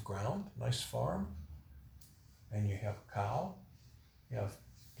piece of ground, nice farm, and you have a cow, you have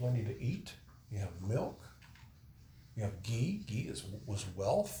plenty to eat, you have milk, you have ghee. Ghee was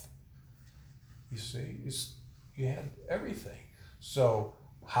wealth. You see, you had everything. So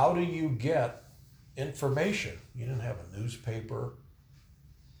how do you get information? You didn't have a newspaper.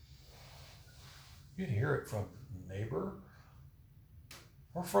 You'd hear it from a neighbor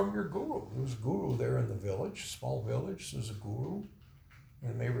or from your guru. There was a guru there in the village, small village. There was a guru.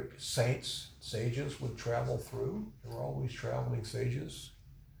 And maybe saints, sages would travel through. There were always traveling sages.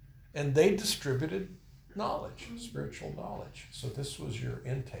 And they distributed knowledge, spiritual knowledge. So this was your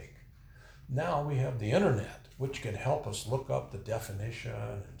intake. Now we have the internet, which can help us look up the definition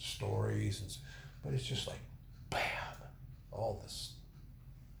and stories. But it's just like, bam, all this.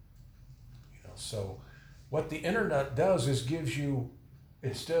 You know, so what the internet does is gives you,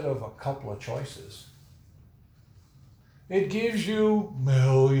 instead of a couple of choices, it gives you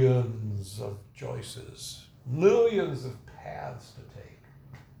millions of choices, millions of paths to take,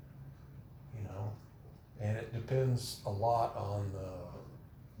 you know, and it depends a lot on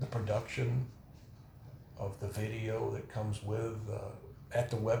the production of the video that comes with at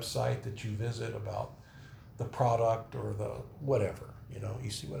the website that you visit about the product or the whatever, you know, you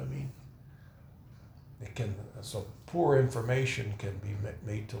see what I mean? It can, so poor information can be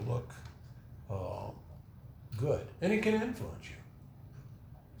made to look good, and it can influence you.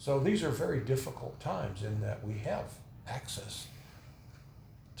 So these are very difficult times in that we have access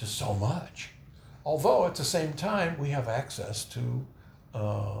to so much. Although at the same time, we have access to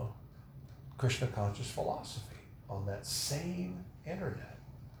Krishna conscious philosophy on that same internet.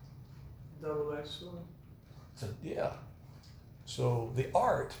 Double-edged sword. So, yeah. So the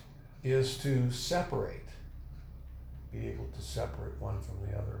art is to separate, be able to separate one from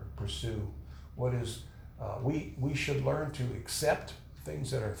the other, pursue what is, we should learn to accept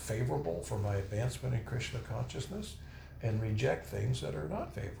things that are favorable for my advancement in Krishna consciousness and reject things that are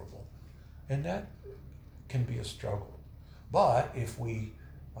not favorable. And that can be a struggle. But if we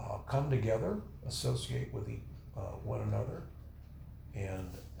come together, associate with one another, and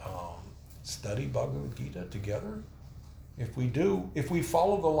study Bhagavad Gita together, if we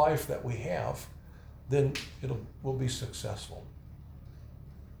follow the life that we have, then we'll be successful.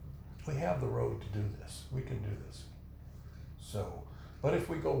 We have the road to do this. We can do this. So, but if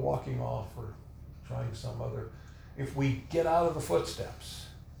we go walking off or trying some other, if we get out of the footsteps,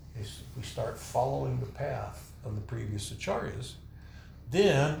 if we start following the path of the previous acharyas,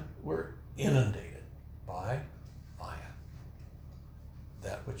 then we're inundated by Maya,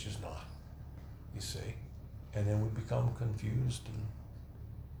 that which is not, you see. And then we become confused and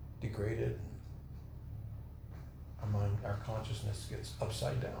degraded, and our consciousness gets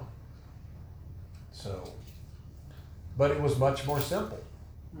upside down. So, but it was much more simple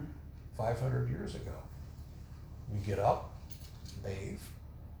 500 years ago. You get up, bathe,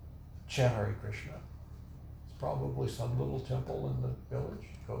 chant Hare Krishna. It's probably some little temple in the village.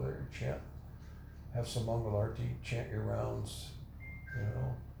 Go there, chant, have some Mangal Arti, chant your rounds, you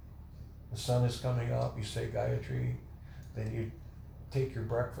know. The sun is coming up, you say Gayatri, then you take your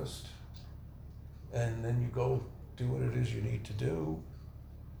breakfast, and then you go do what it is you need to do.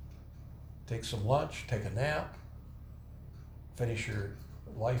 Take some lunch, take a nap, finish your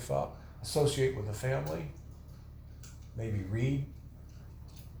life up, associate with the family, maybe read,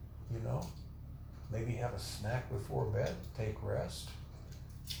 you know, maybe have a snack before bed, take rest,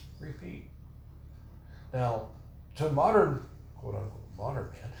 repeat. Now, to modern, quote unquote, modern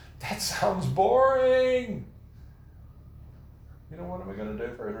man, that sounds boring. You know, what am I going to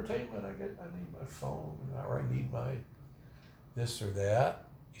do for entertainment? I need my phone, or I need my this or that,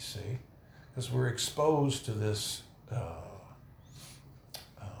 you see, because we're exposed to this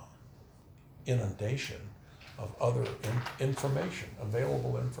inundation of other information,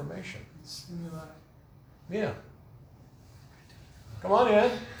 available information. Stimuli. Yeah. Come on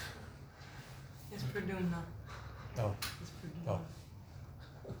in. It's Pradumna. Oh, It's Pradumna.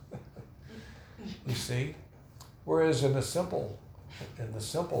 oh. You see? Whereas in the simple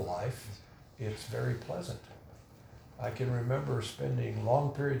life, it's very pleasant. I can remember spending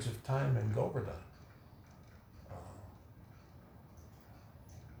long periods of time in Govardhan.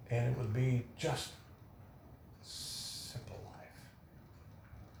 And it would be just simple life.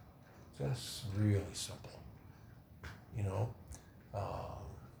 Just really simple. You know,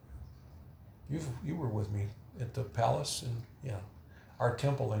 you were with me at the palace, and yeah, our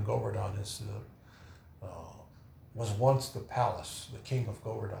temple in Govardhan is was once the palace. The king of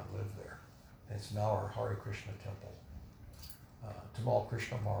Govardhan lived there. And it's now our Hare Krishna temple. Tamal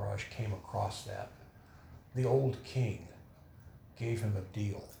Krishna Maharaj came across that. The old king gave him a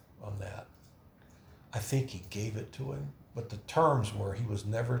deal on that. I think he gave it to him, but the terms were he was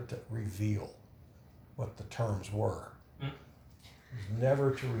never to reveal what the terms were. He was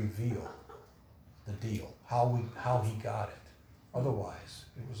never to reveal the deal, how he got it. Otherwise,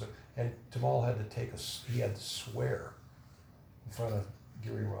 it was and Tamal had to he had to swear in front of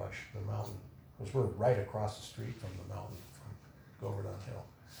Giriraj, the mountain, because we're right across the street from the mountain, from Govardhan Hill.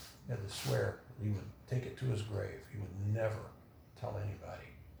 He had to swear he would take it to his grave. He would never tell anybody.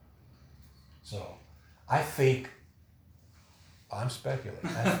 So, I think, I'm speculating,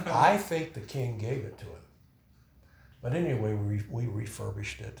 I think the king gave it to him. But anyway, we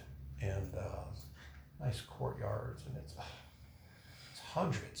refurbished it, and nice courtyards, and it's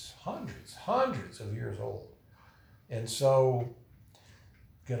hundreds of years old. And so,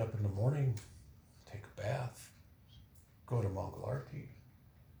 get up in the morning, take a bath, go to Mangal Arti,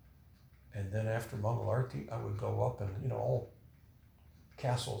 and then after Mangal Arti, I would go up, and you know, all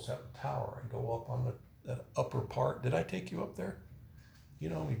castles have a tower. I'd go up on that upper part. Did I take you up there? You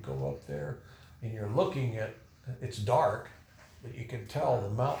know, we go up there, and you're looking at, it's dark, but you can tell the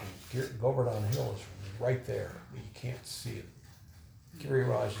mountain, Govardhan Hill is right there, but you can't see it.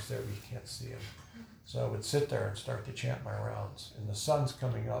 Giriraj is there, but you can't see him. So I would sit there and start to chant my rounds, and the sun's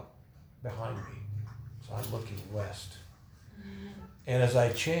coming up behind me, so I'm looking west. And as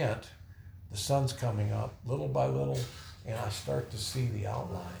I chant, the sun's coming up little by little, and I start to see the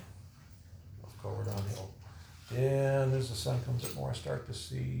outline of Govardhan Hill. And as the sun comes up more, I start to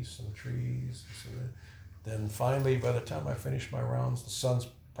see some trees. Then finally, by the time I finish my rounds, the sun's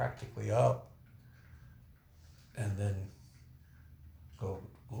practically up. And then go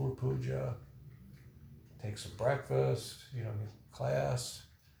Guru Puja, take some breakfast, you know, class.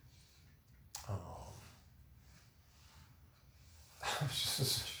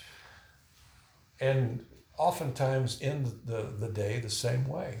 And oftentimes in the day the same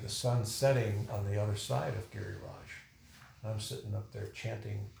way. The sun's setting on the other side of Giriraj. I'm sitting up there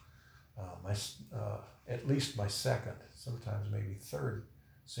chanting at least my second, sometimes maybe third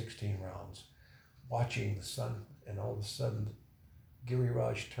 16 rounds, watching the sun, and all of a sudden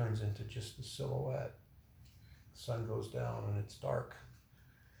Giriraj turns into just a silhouette. The sun goes down and it's dark.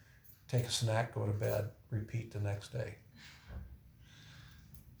 Take a snack, go to bed, repeat the next day.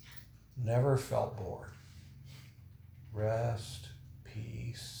 Never felt bored. Rest,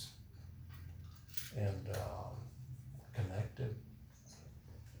 peace, and connected.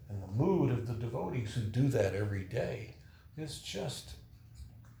 And the mood of the devotees who do that every day is just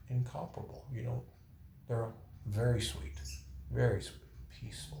incomparable. You know, they're very sweet,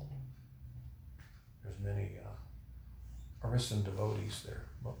 peaceful. There's many Arisan devotees there.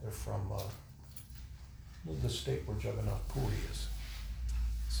 They're from the state where Jagannath Puri is.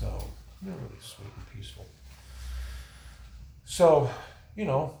 So they're really sweet and peaceful. So, you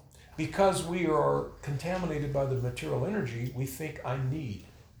know, because we are contaminated by the material energy, we think I need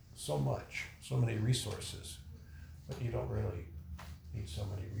so much, so many resources. But you don't really need so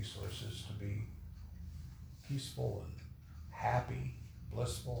many resources to be peaceful and happy,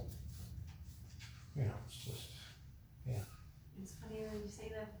 blissful. You know, it's just, yeah. It's funny that you say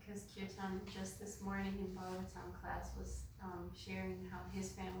that because Kirtan just this morning in Bhagavatam class was sharing how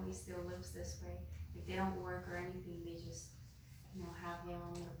his family still lives this way. Like they don't work or anything, they just, have their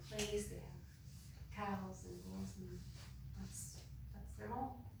own little place, they have cows and bulls, and that's their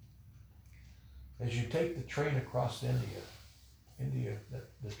home. As you take the train across India,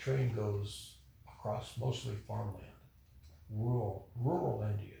 the train goes across mostly farmland, rural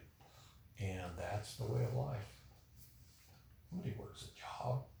India, and that's the way of life. Nobody works a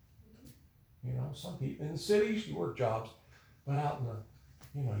job. Some people in the cities you work jobs, but out in the,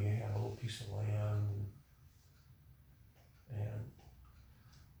 you have a little piece of land, and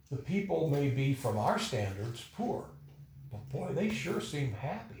the people may be, from our standards, poor, but boy, they sure seem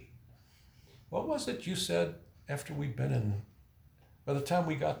happy. What was it you said after we'd been in, by the time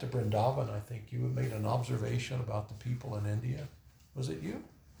we got to Vrindavan, I think you had made an observation about the people in India. Was it you?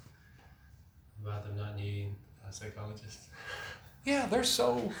 About them not needing a psychologist. Yeah, they're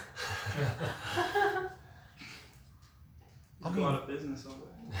so... I mean, a lot of business over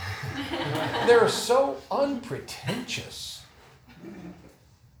there. They're so unpretentious.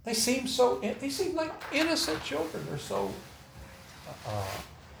 They seem like innocent children. They're so...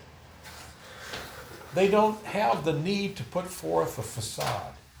 they don't have the need to put forth a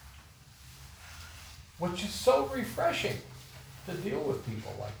facade, which is so refreshing to deal with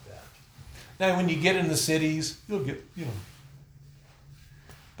people like that. Now, when you get in the cities, you'll get,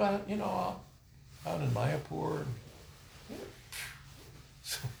 but, out in Mayapur,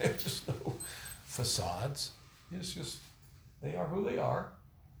 there's just no facades. It's just, they are who they are.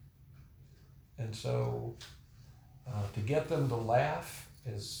 And so, to get them to laugh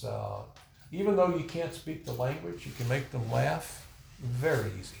is, even though you can't speak the language, you can make them laugh very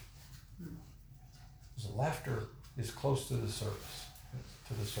easy. Because laughter is close to the surface.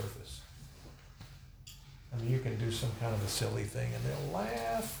 I mean, you can do some kind of a silly thing and they'll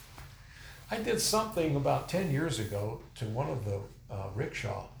laugh. I did something about 10 years ago to one of the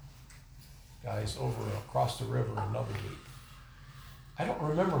rickshaw guys over across the river in Navadvip. I don't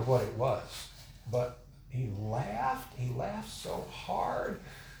remember what it was, but he laughed so hard.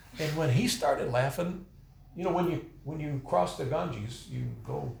 And when he started laughing, when you cross the Ganges, you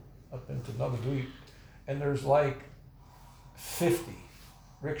go up into Navadvip, and there's like 50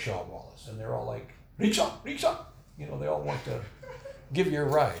 rickshaw wallahs, and they're all like, rickshaw, rickshaw. They all want to give you a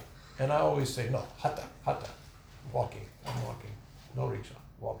ride. And I always say, no, hata, hata, I'm walking, no rickshaw,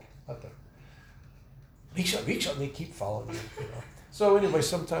 walking, hata. Rickshaw, rickshaw, and they keep following me, So anyway,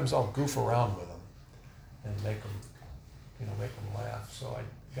 sometimes I'll goof around with them and make them laugh. So I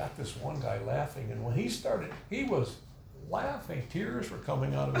got this one guy laughing, and when he started, he was laughing. Tears were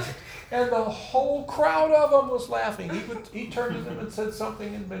coming out of his eyes, and the whole crowd of them was laughing. He turned to them and said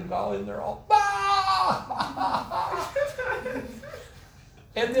something in Bengali, and they're all, bah!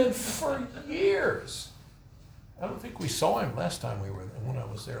 And then for years, I don't think we saw him when I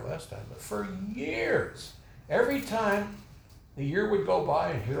was there last time, but for years, every time the year would go by,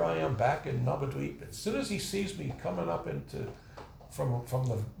 and here I am back in Navadvip, as soon as he sees me coming up from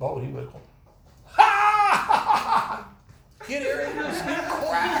the boat, he would go, ha! Get here, and just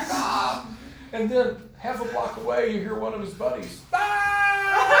crack up. And then half a block away, you hear one of his buddies,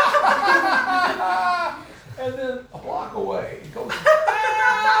 ah! And then a block away, it goes,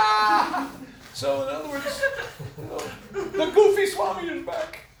 ah! So in other words, the goofy Swami is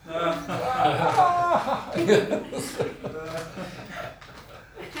back.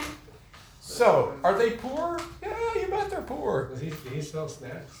 So, are they poor? Yeah, you bet they're poor. Does he sell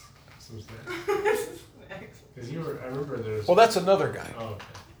snacks? Some snacks? Because I remember there's... Well, that's another guy. Oh,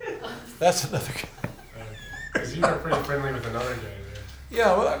 okay. That's another guy. Because you were pretty friendly with another guy there.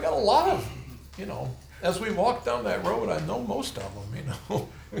 Yeah, well, I got a lot of, as we walk down that road, I know most of them,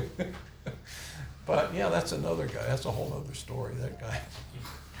 But yeah, that's another guy. That's a whole other story, that guy.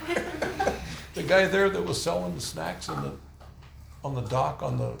 The guy there that was selling the snacks on the dock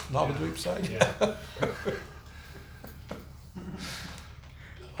on the Navadvip side. Yeah.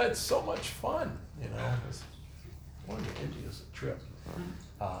 It's so much fun, Going to India is a trip.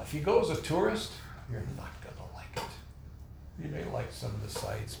 If you go as a tourist, you're not going to like it. You may like some of the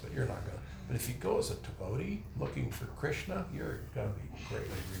sights, but you're not going to. But if you go as a devotee looking for Krishna, you're going to be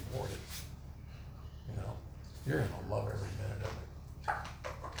greatly rewarded. You're going to love every minute of it.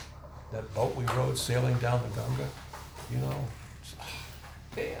 That boat we rode sailing down the Ganga,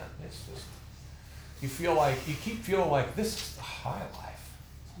 man, it's just, you keep feeling like this is the high life.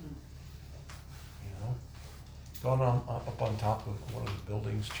 Going on up on top of one of the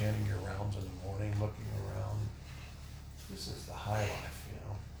buildings, chanting your rounds in the morning, looking around. This is the high life, you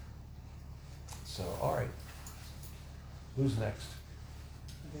know. So, all right. Who's next?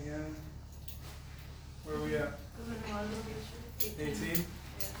 I think, where are we at? 18?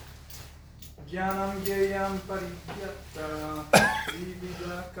 Jnanam Gyayam Pariyatta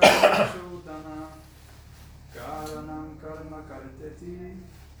Vivida Karma Shodhana Karanam Karma Karteti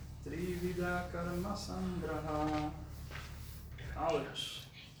Trivida Karma Sangraha. Knowledge,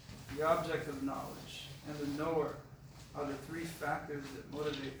 the object of knowledge, and the knower are the three factors that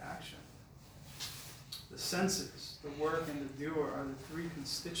motivate action. The senses, the work, and the doer are the three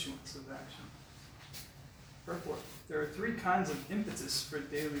constituents of action. Purport. There are three kinds of impetus for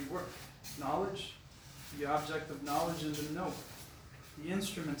daily work. Knowledge, the object of knowledge, and the knower. The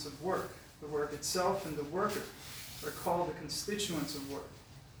instruments of work, the work itself, and the worker are called the constituents of work.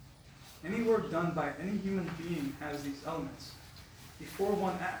 Any work done by any human being has these elements. Before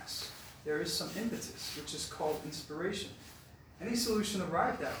one acts, there is some impetus, which is called inspiration. Any solution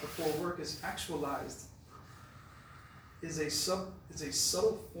arrived at before work is actualized is a subtle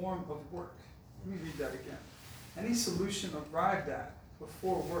form of work. Let me read that again. Any solution arrived at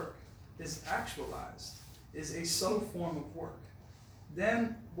before work is actualized is a subtle form of work.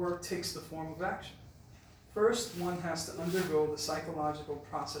 Then work takes the form of action. First, one has to undergo the psychological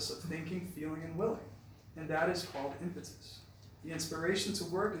process of thinking, feeling, and willing, and that is called impetus. The inspiration to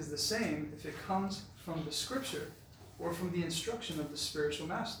work is the same if it comes from the scripture or from the instruction of the spiritual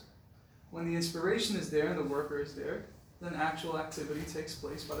master. When the inspiration is there and the worker is there, then actual activity takes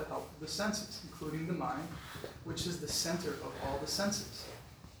place by the help of the senses, including the mind, which is the center of all the senses.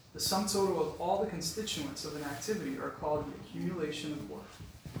 The sum total of all the constituents of an activity are called the accumulation of work.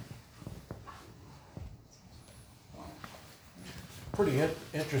 Pretty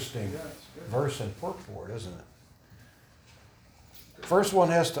interesting Yeah, it's good. verse and purport, isn't it? First one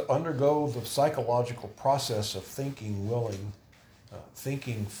has to undergo the psychological process of thinking,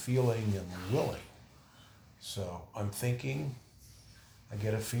 feeling, and willing. So I'm thinking, I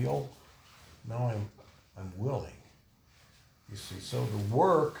get a feel, now I'm willing. You see, so the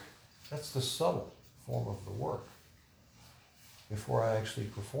work, that's the subtle form of the work before I actually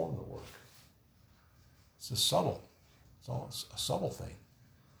perform the work. It's a subtle thing.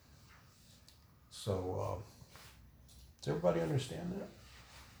 So, does everybody understand that?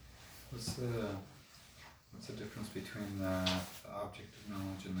 What's the difference between the object of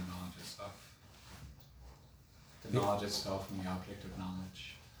knowledge and the knowledge itself? The knowledge itself and the object of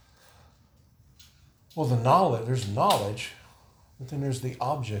knowledge. Well, there's knowledge, but then there's the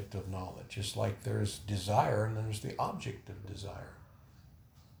object of knowledge. Just like there's desire and then there's the object of desire.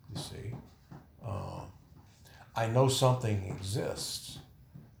 You see? I know something exists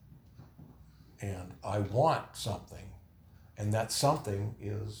and I want something, and that something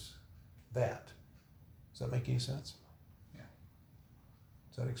is that. Does that make any sense? Yeah.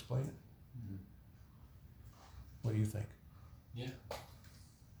 Does that explain it? Mm-hmm. What do you think? Yeah.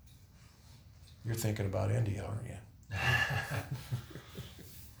 You're thinking about India, aren't you?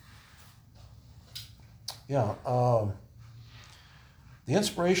 Yeah. The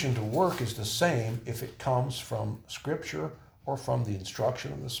inspiration to work is the same if it comes from Scripture or from the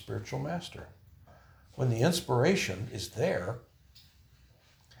instruction of the spiritual master. When the inspiration is there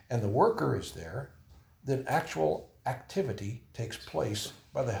and the worker is there, then actual activity takes place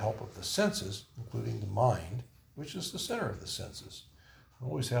by the help of the senses, including the mind, which is the center of the senses. We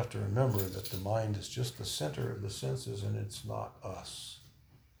always have to remember that the mind is just the center of the senses and it's not us.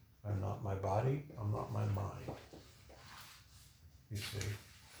 I'm not my body, I'm not my mind. You see,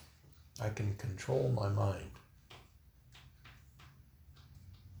 I can control my mind.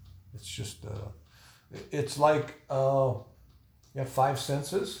 It's just, it's like you have five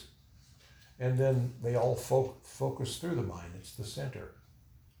senses, and then they all focus through the mind. It's the center.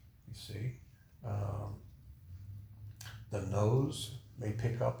 You see, the nose may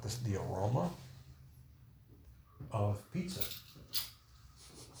pick up the aroma of pizza.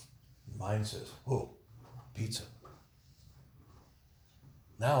 The mind says, "Oh, pizza."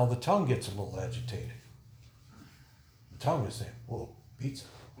 Now the tongue gets a little agitated. The tongue is saying, "Whoa, pizza."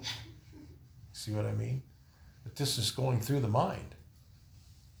 See what I mean? But this is going through the mind.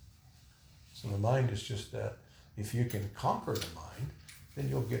 So the mind is just that. If you can conquer the mind, then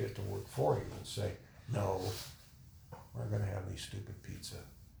you'll get it to work for you and say, "No, we're going to have any stupid pizza.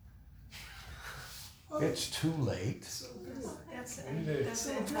 It's too late.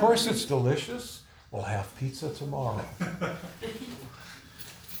 Of course it's delicious. We'll have pizza tomorrow."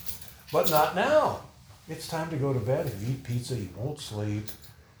 But not now. It's time to go to bed. If you eat pizza, you won't sleep.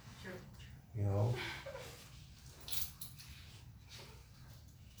 You know.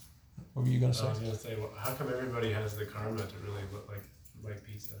 What were you gonna I say? was gonna say, well, how come everybody has the karma to really look like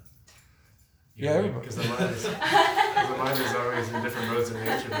pizza? Yeah, everybody. Because the mind is always in different modes of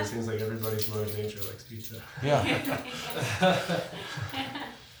nature, but it seems like everybody's mode of nature likes pizza. Yeah.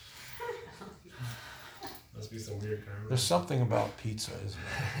 Must be some weird karma. There's something about pizza, isn't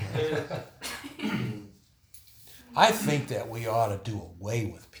there? I think that we ought to do away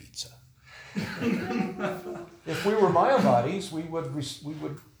with pizza. If we were Maya bodies, we would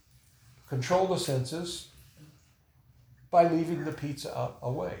control the senses by leaving the pizza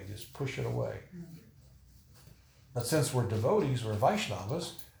away, just push it away. But since we're devotees, we're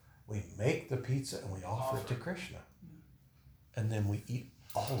Vaishnavas, we make the pizza and we offer it to Krishna. And then we eat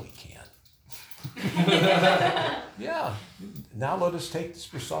all we can. Yeah. Now let us take this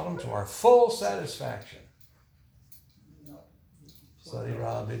prasadam to our full satisfaction.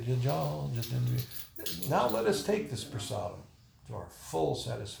 Now let us take this prasadam to our full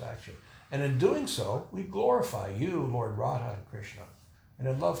satisfaction. And in doing so, we glorify you, Lord Radha and Krishna. And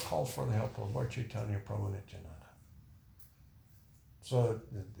in love calls for the help of Lord Chaitanya Prabhu Nityananda. So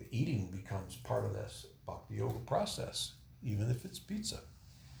the eating becomes part of this bhakti yoga process, even if it's pizza.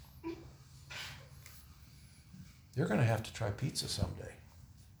 You're going to have to try pizza someday.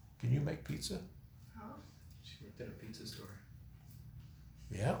 Can you make pizza? She worked at a pizza store.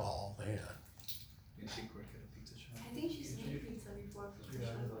 Yeah, oh man. Yeah, she worked at a pizza shop. I think she's made pizza before for the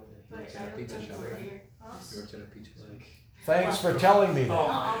show, but Worked I at a don't pizza think shop, we're right? here. She worked at a pizza shop. Thanks for telling me Not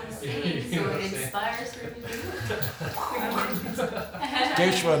that. on the stage, so it inspires her to do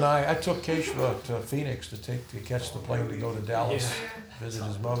Keshva and I took Keshva to Phoenix to catch the plane to go to Dallas, visit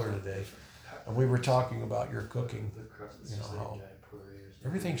his mother today. And we were talking about your cooking, you know, how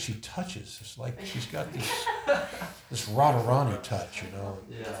everything she touches is like she's got this Radharani touch, you know.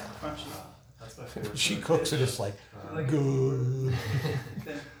 Yeah. That's my favorite. She cooks it, it's like good.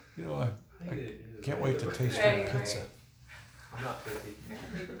 You know, I can't wait to taste her pizza. I'm not picky.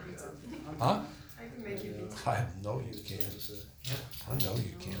 Huh? I can make you pizza. I know you can. I know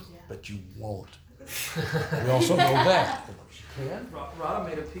you can, but you won't. We also know that. She can. Radha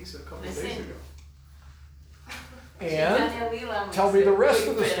made a pizza a couple of days Listen. ago. And tell me the rest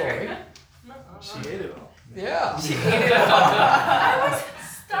of the story. She ate it all. Yeah. She ate it all. I was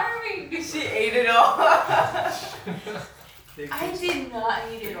starving. She ate it all. They I fixed did not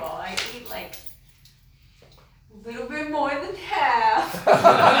eat it all. I ate like a little bit more than half.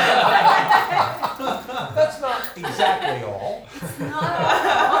 That's not exactly all. It's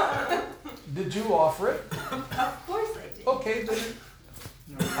not all. Did you offer it? Of course I did. Okay, then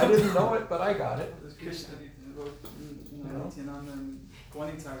No, I didn't know it, but I got it. There's Krishna, Nityananda and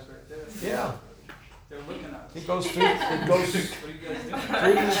Gwanitas right there. Yeah. They're looking at us. It goes through What are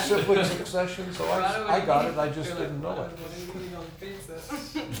you guys doing? sibling succession, so I got it, I just didn't know it. What are you putting on pizza?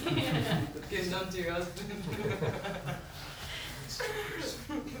 Give none to your husband.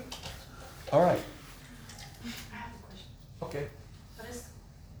 All right, I have a question. okay. What is,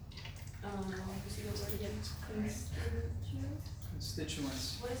 what's the word again?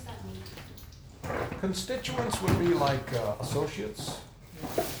 Constituents. What does that mean? Constituents would be like associates,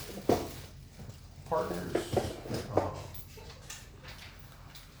 partners.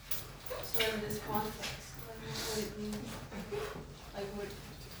 So in this context, what would it mean? Like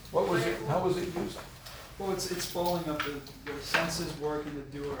What was it, how was it used? Well, it's following up the senses, work, and the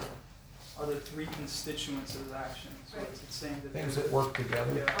doer are the three constituents of action. So Right. it's saying that Things they're- that work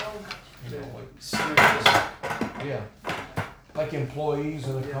together, yeah, oh, gotcha. you know, like, synergistic, yeah, like employees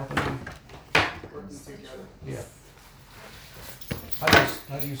in a Yeah. company, working together. yeah.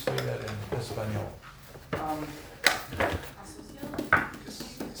 How do you say that in Espanol?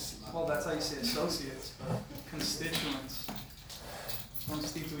 Well, that's how you say associates, but constituents,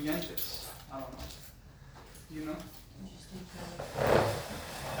 constituyentes. I don't know. You know? I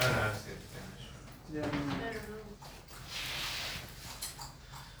don't know how to say it in Spanish. Yeah, I don't know.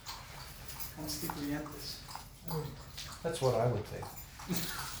 constituyentes. That's what I would think.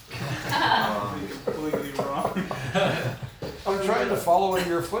 You're completely wrong. I'm trying to follow in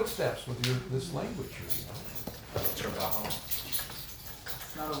your footsteps with this language here, you know. Trabajo.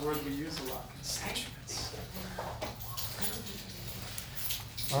 It's not a word we use a lot. Constituents.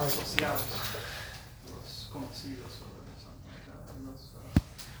 All right. Asociados. Los conocidos or something like that. Los,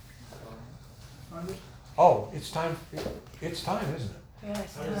 Oh, it's time, isn't it?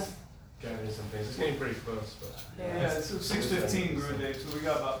 Yes. I was gathering some things. It's getting pretty close, but. yeah, it's 6:15, Gurudev, so we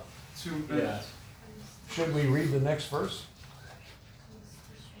got about 2 minutes. Should we read the next verse?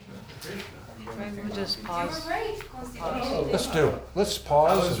 Maybe we'll just You pause. were right, constitution. Let's do it. Let's I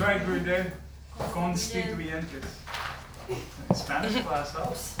pause. was and- right, Gurudev. Constituyentes. Spanish class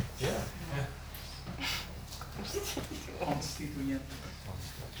helps. Yeah. Constituyente.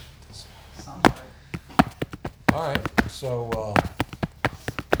 Sounds right. All right, so,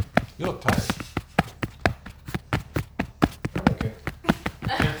 you look tired. Okay.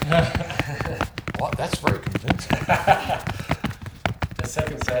 Well, that's very convincing. The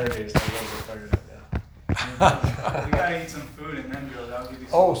second Saturday is not going to now. We gotta eat some food and then go. I'll give you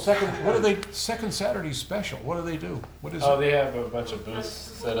some. Oh, second Saturday special, what do they do? What is Oh, it? they have a bunch of booths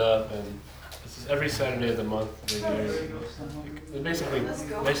set up, and this is every Saturday of the month. They do they're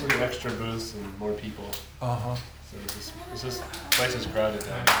basically extra booths and more people. Uh-huh. So it's just place is crowded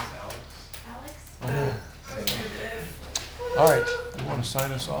now. Alex? All right, you want to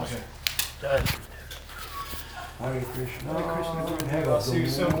sign us off? Okay. Hare Krishna. Hare Krishna. Have I'll a see you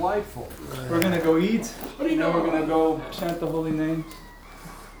soon. delightful. We're gonna go eat. And then we're gonna go chant the holy name.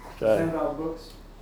 Send out books.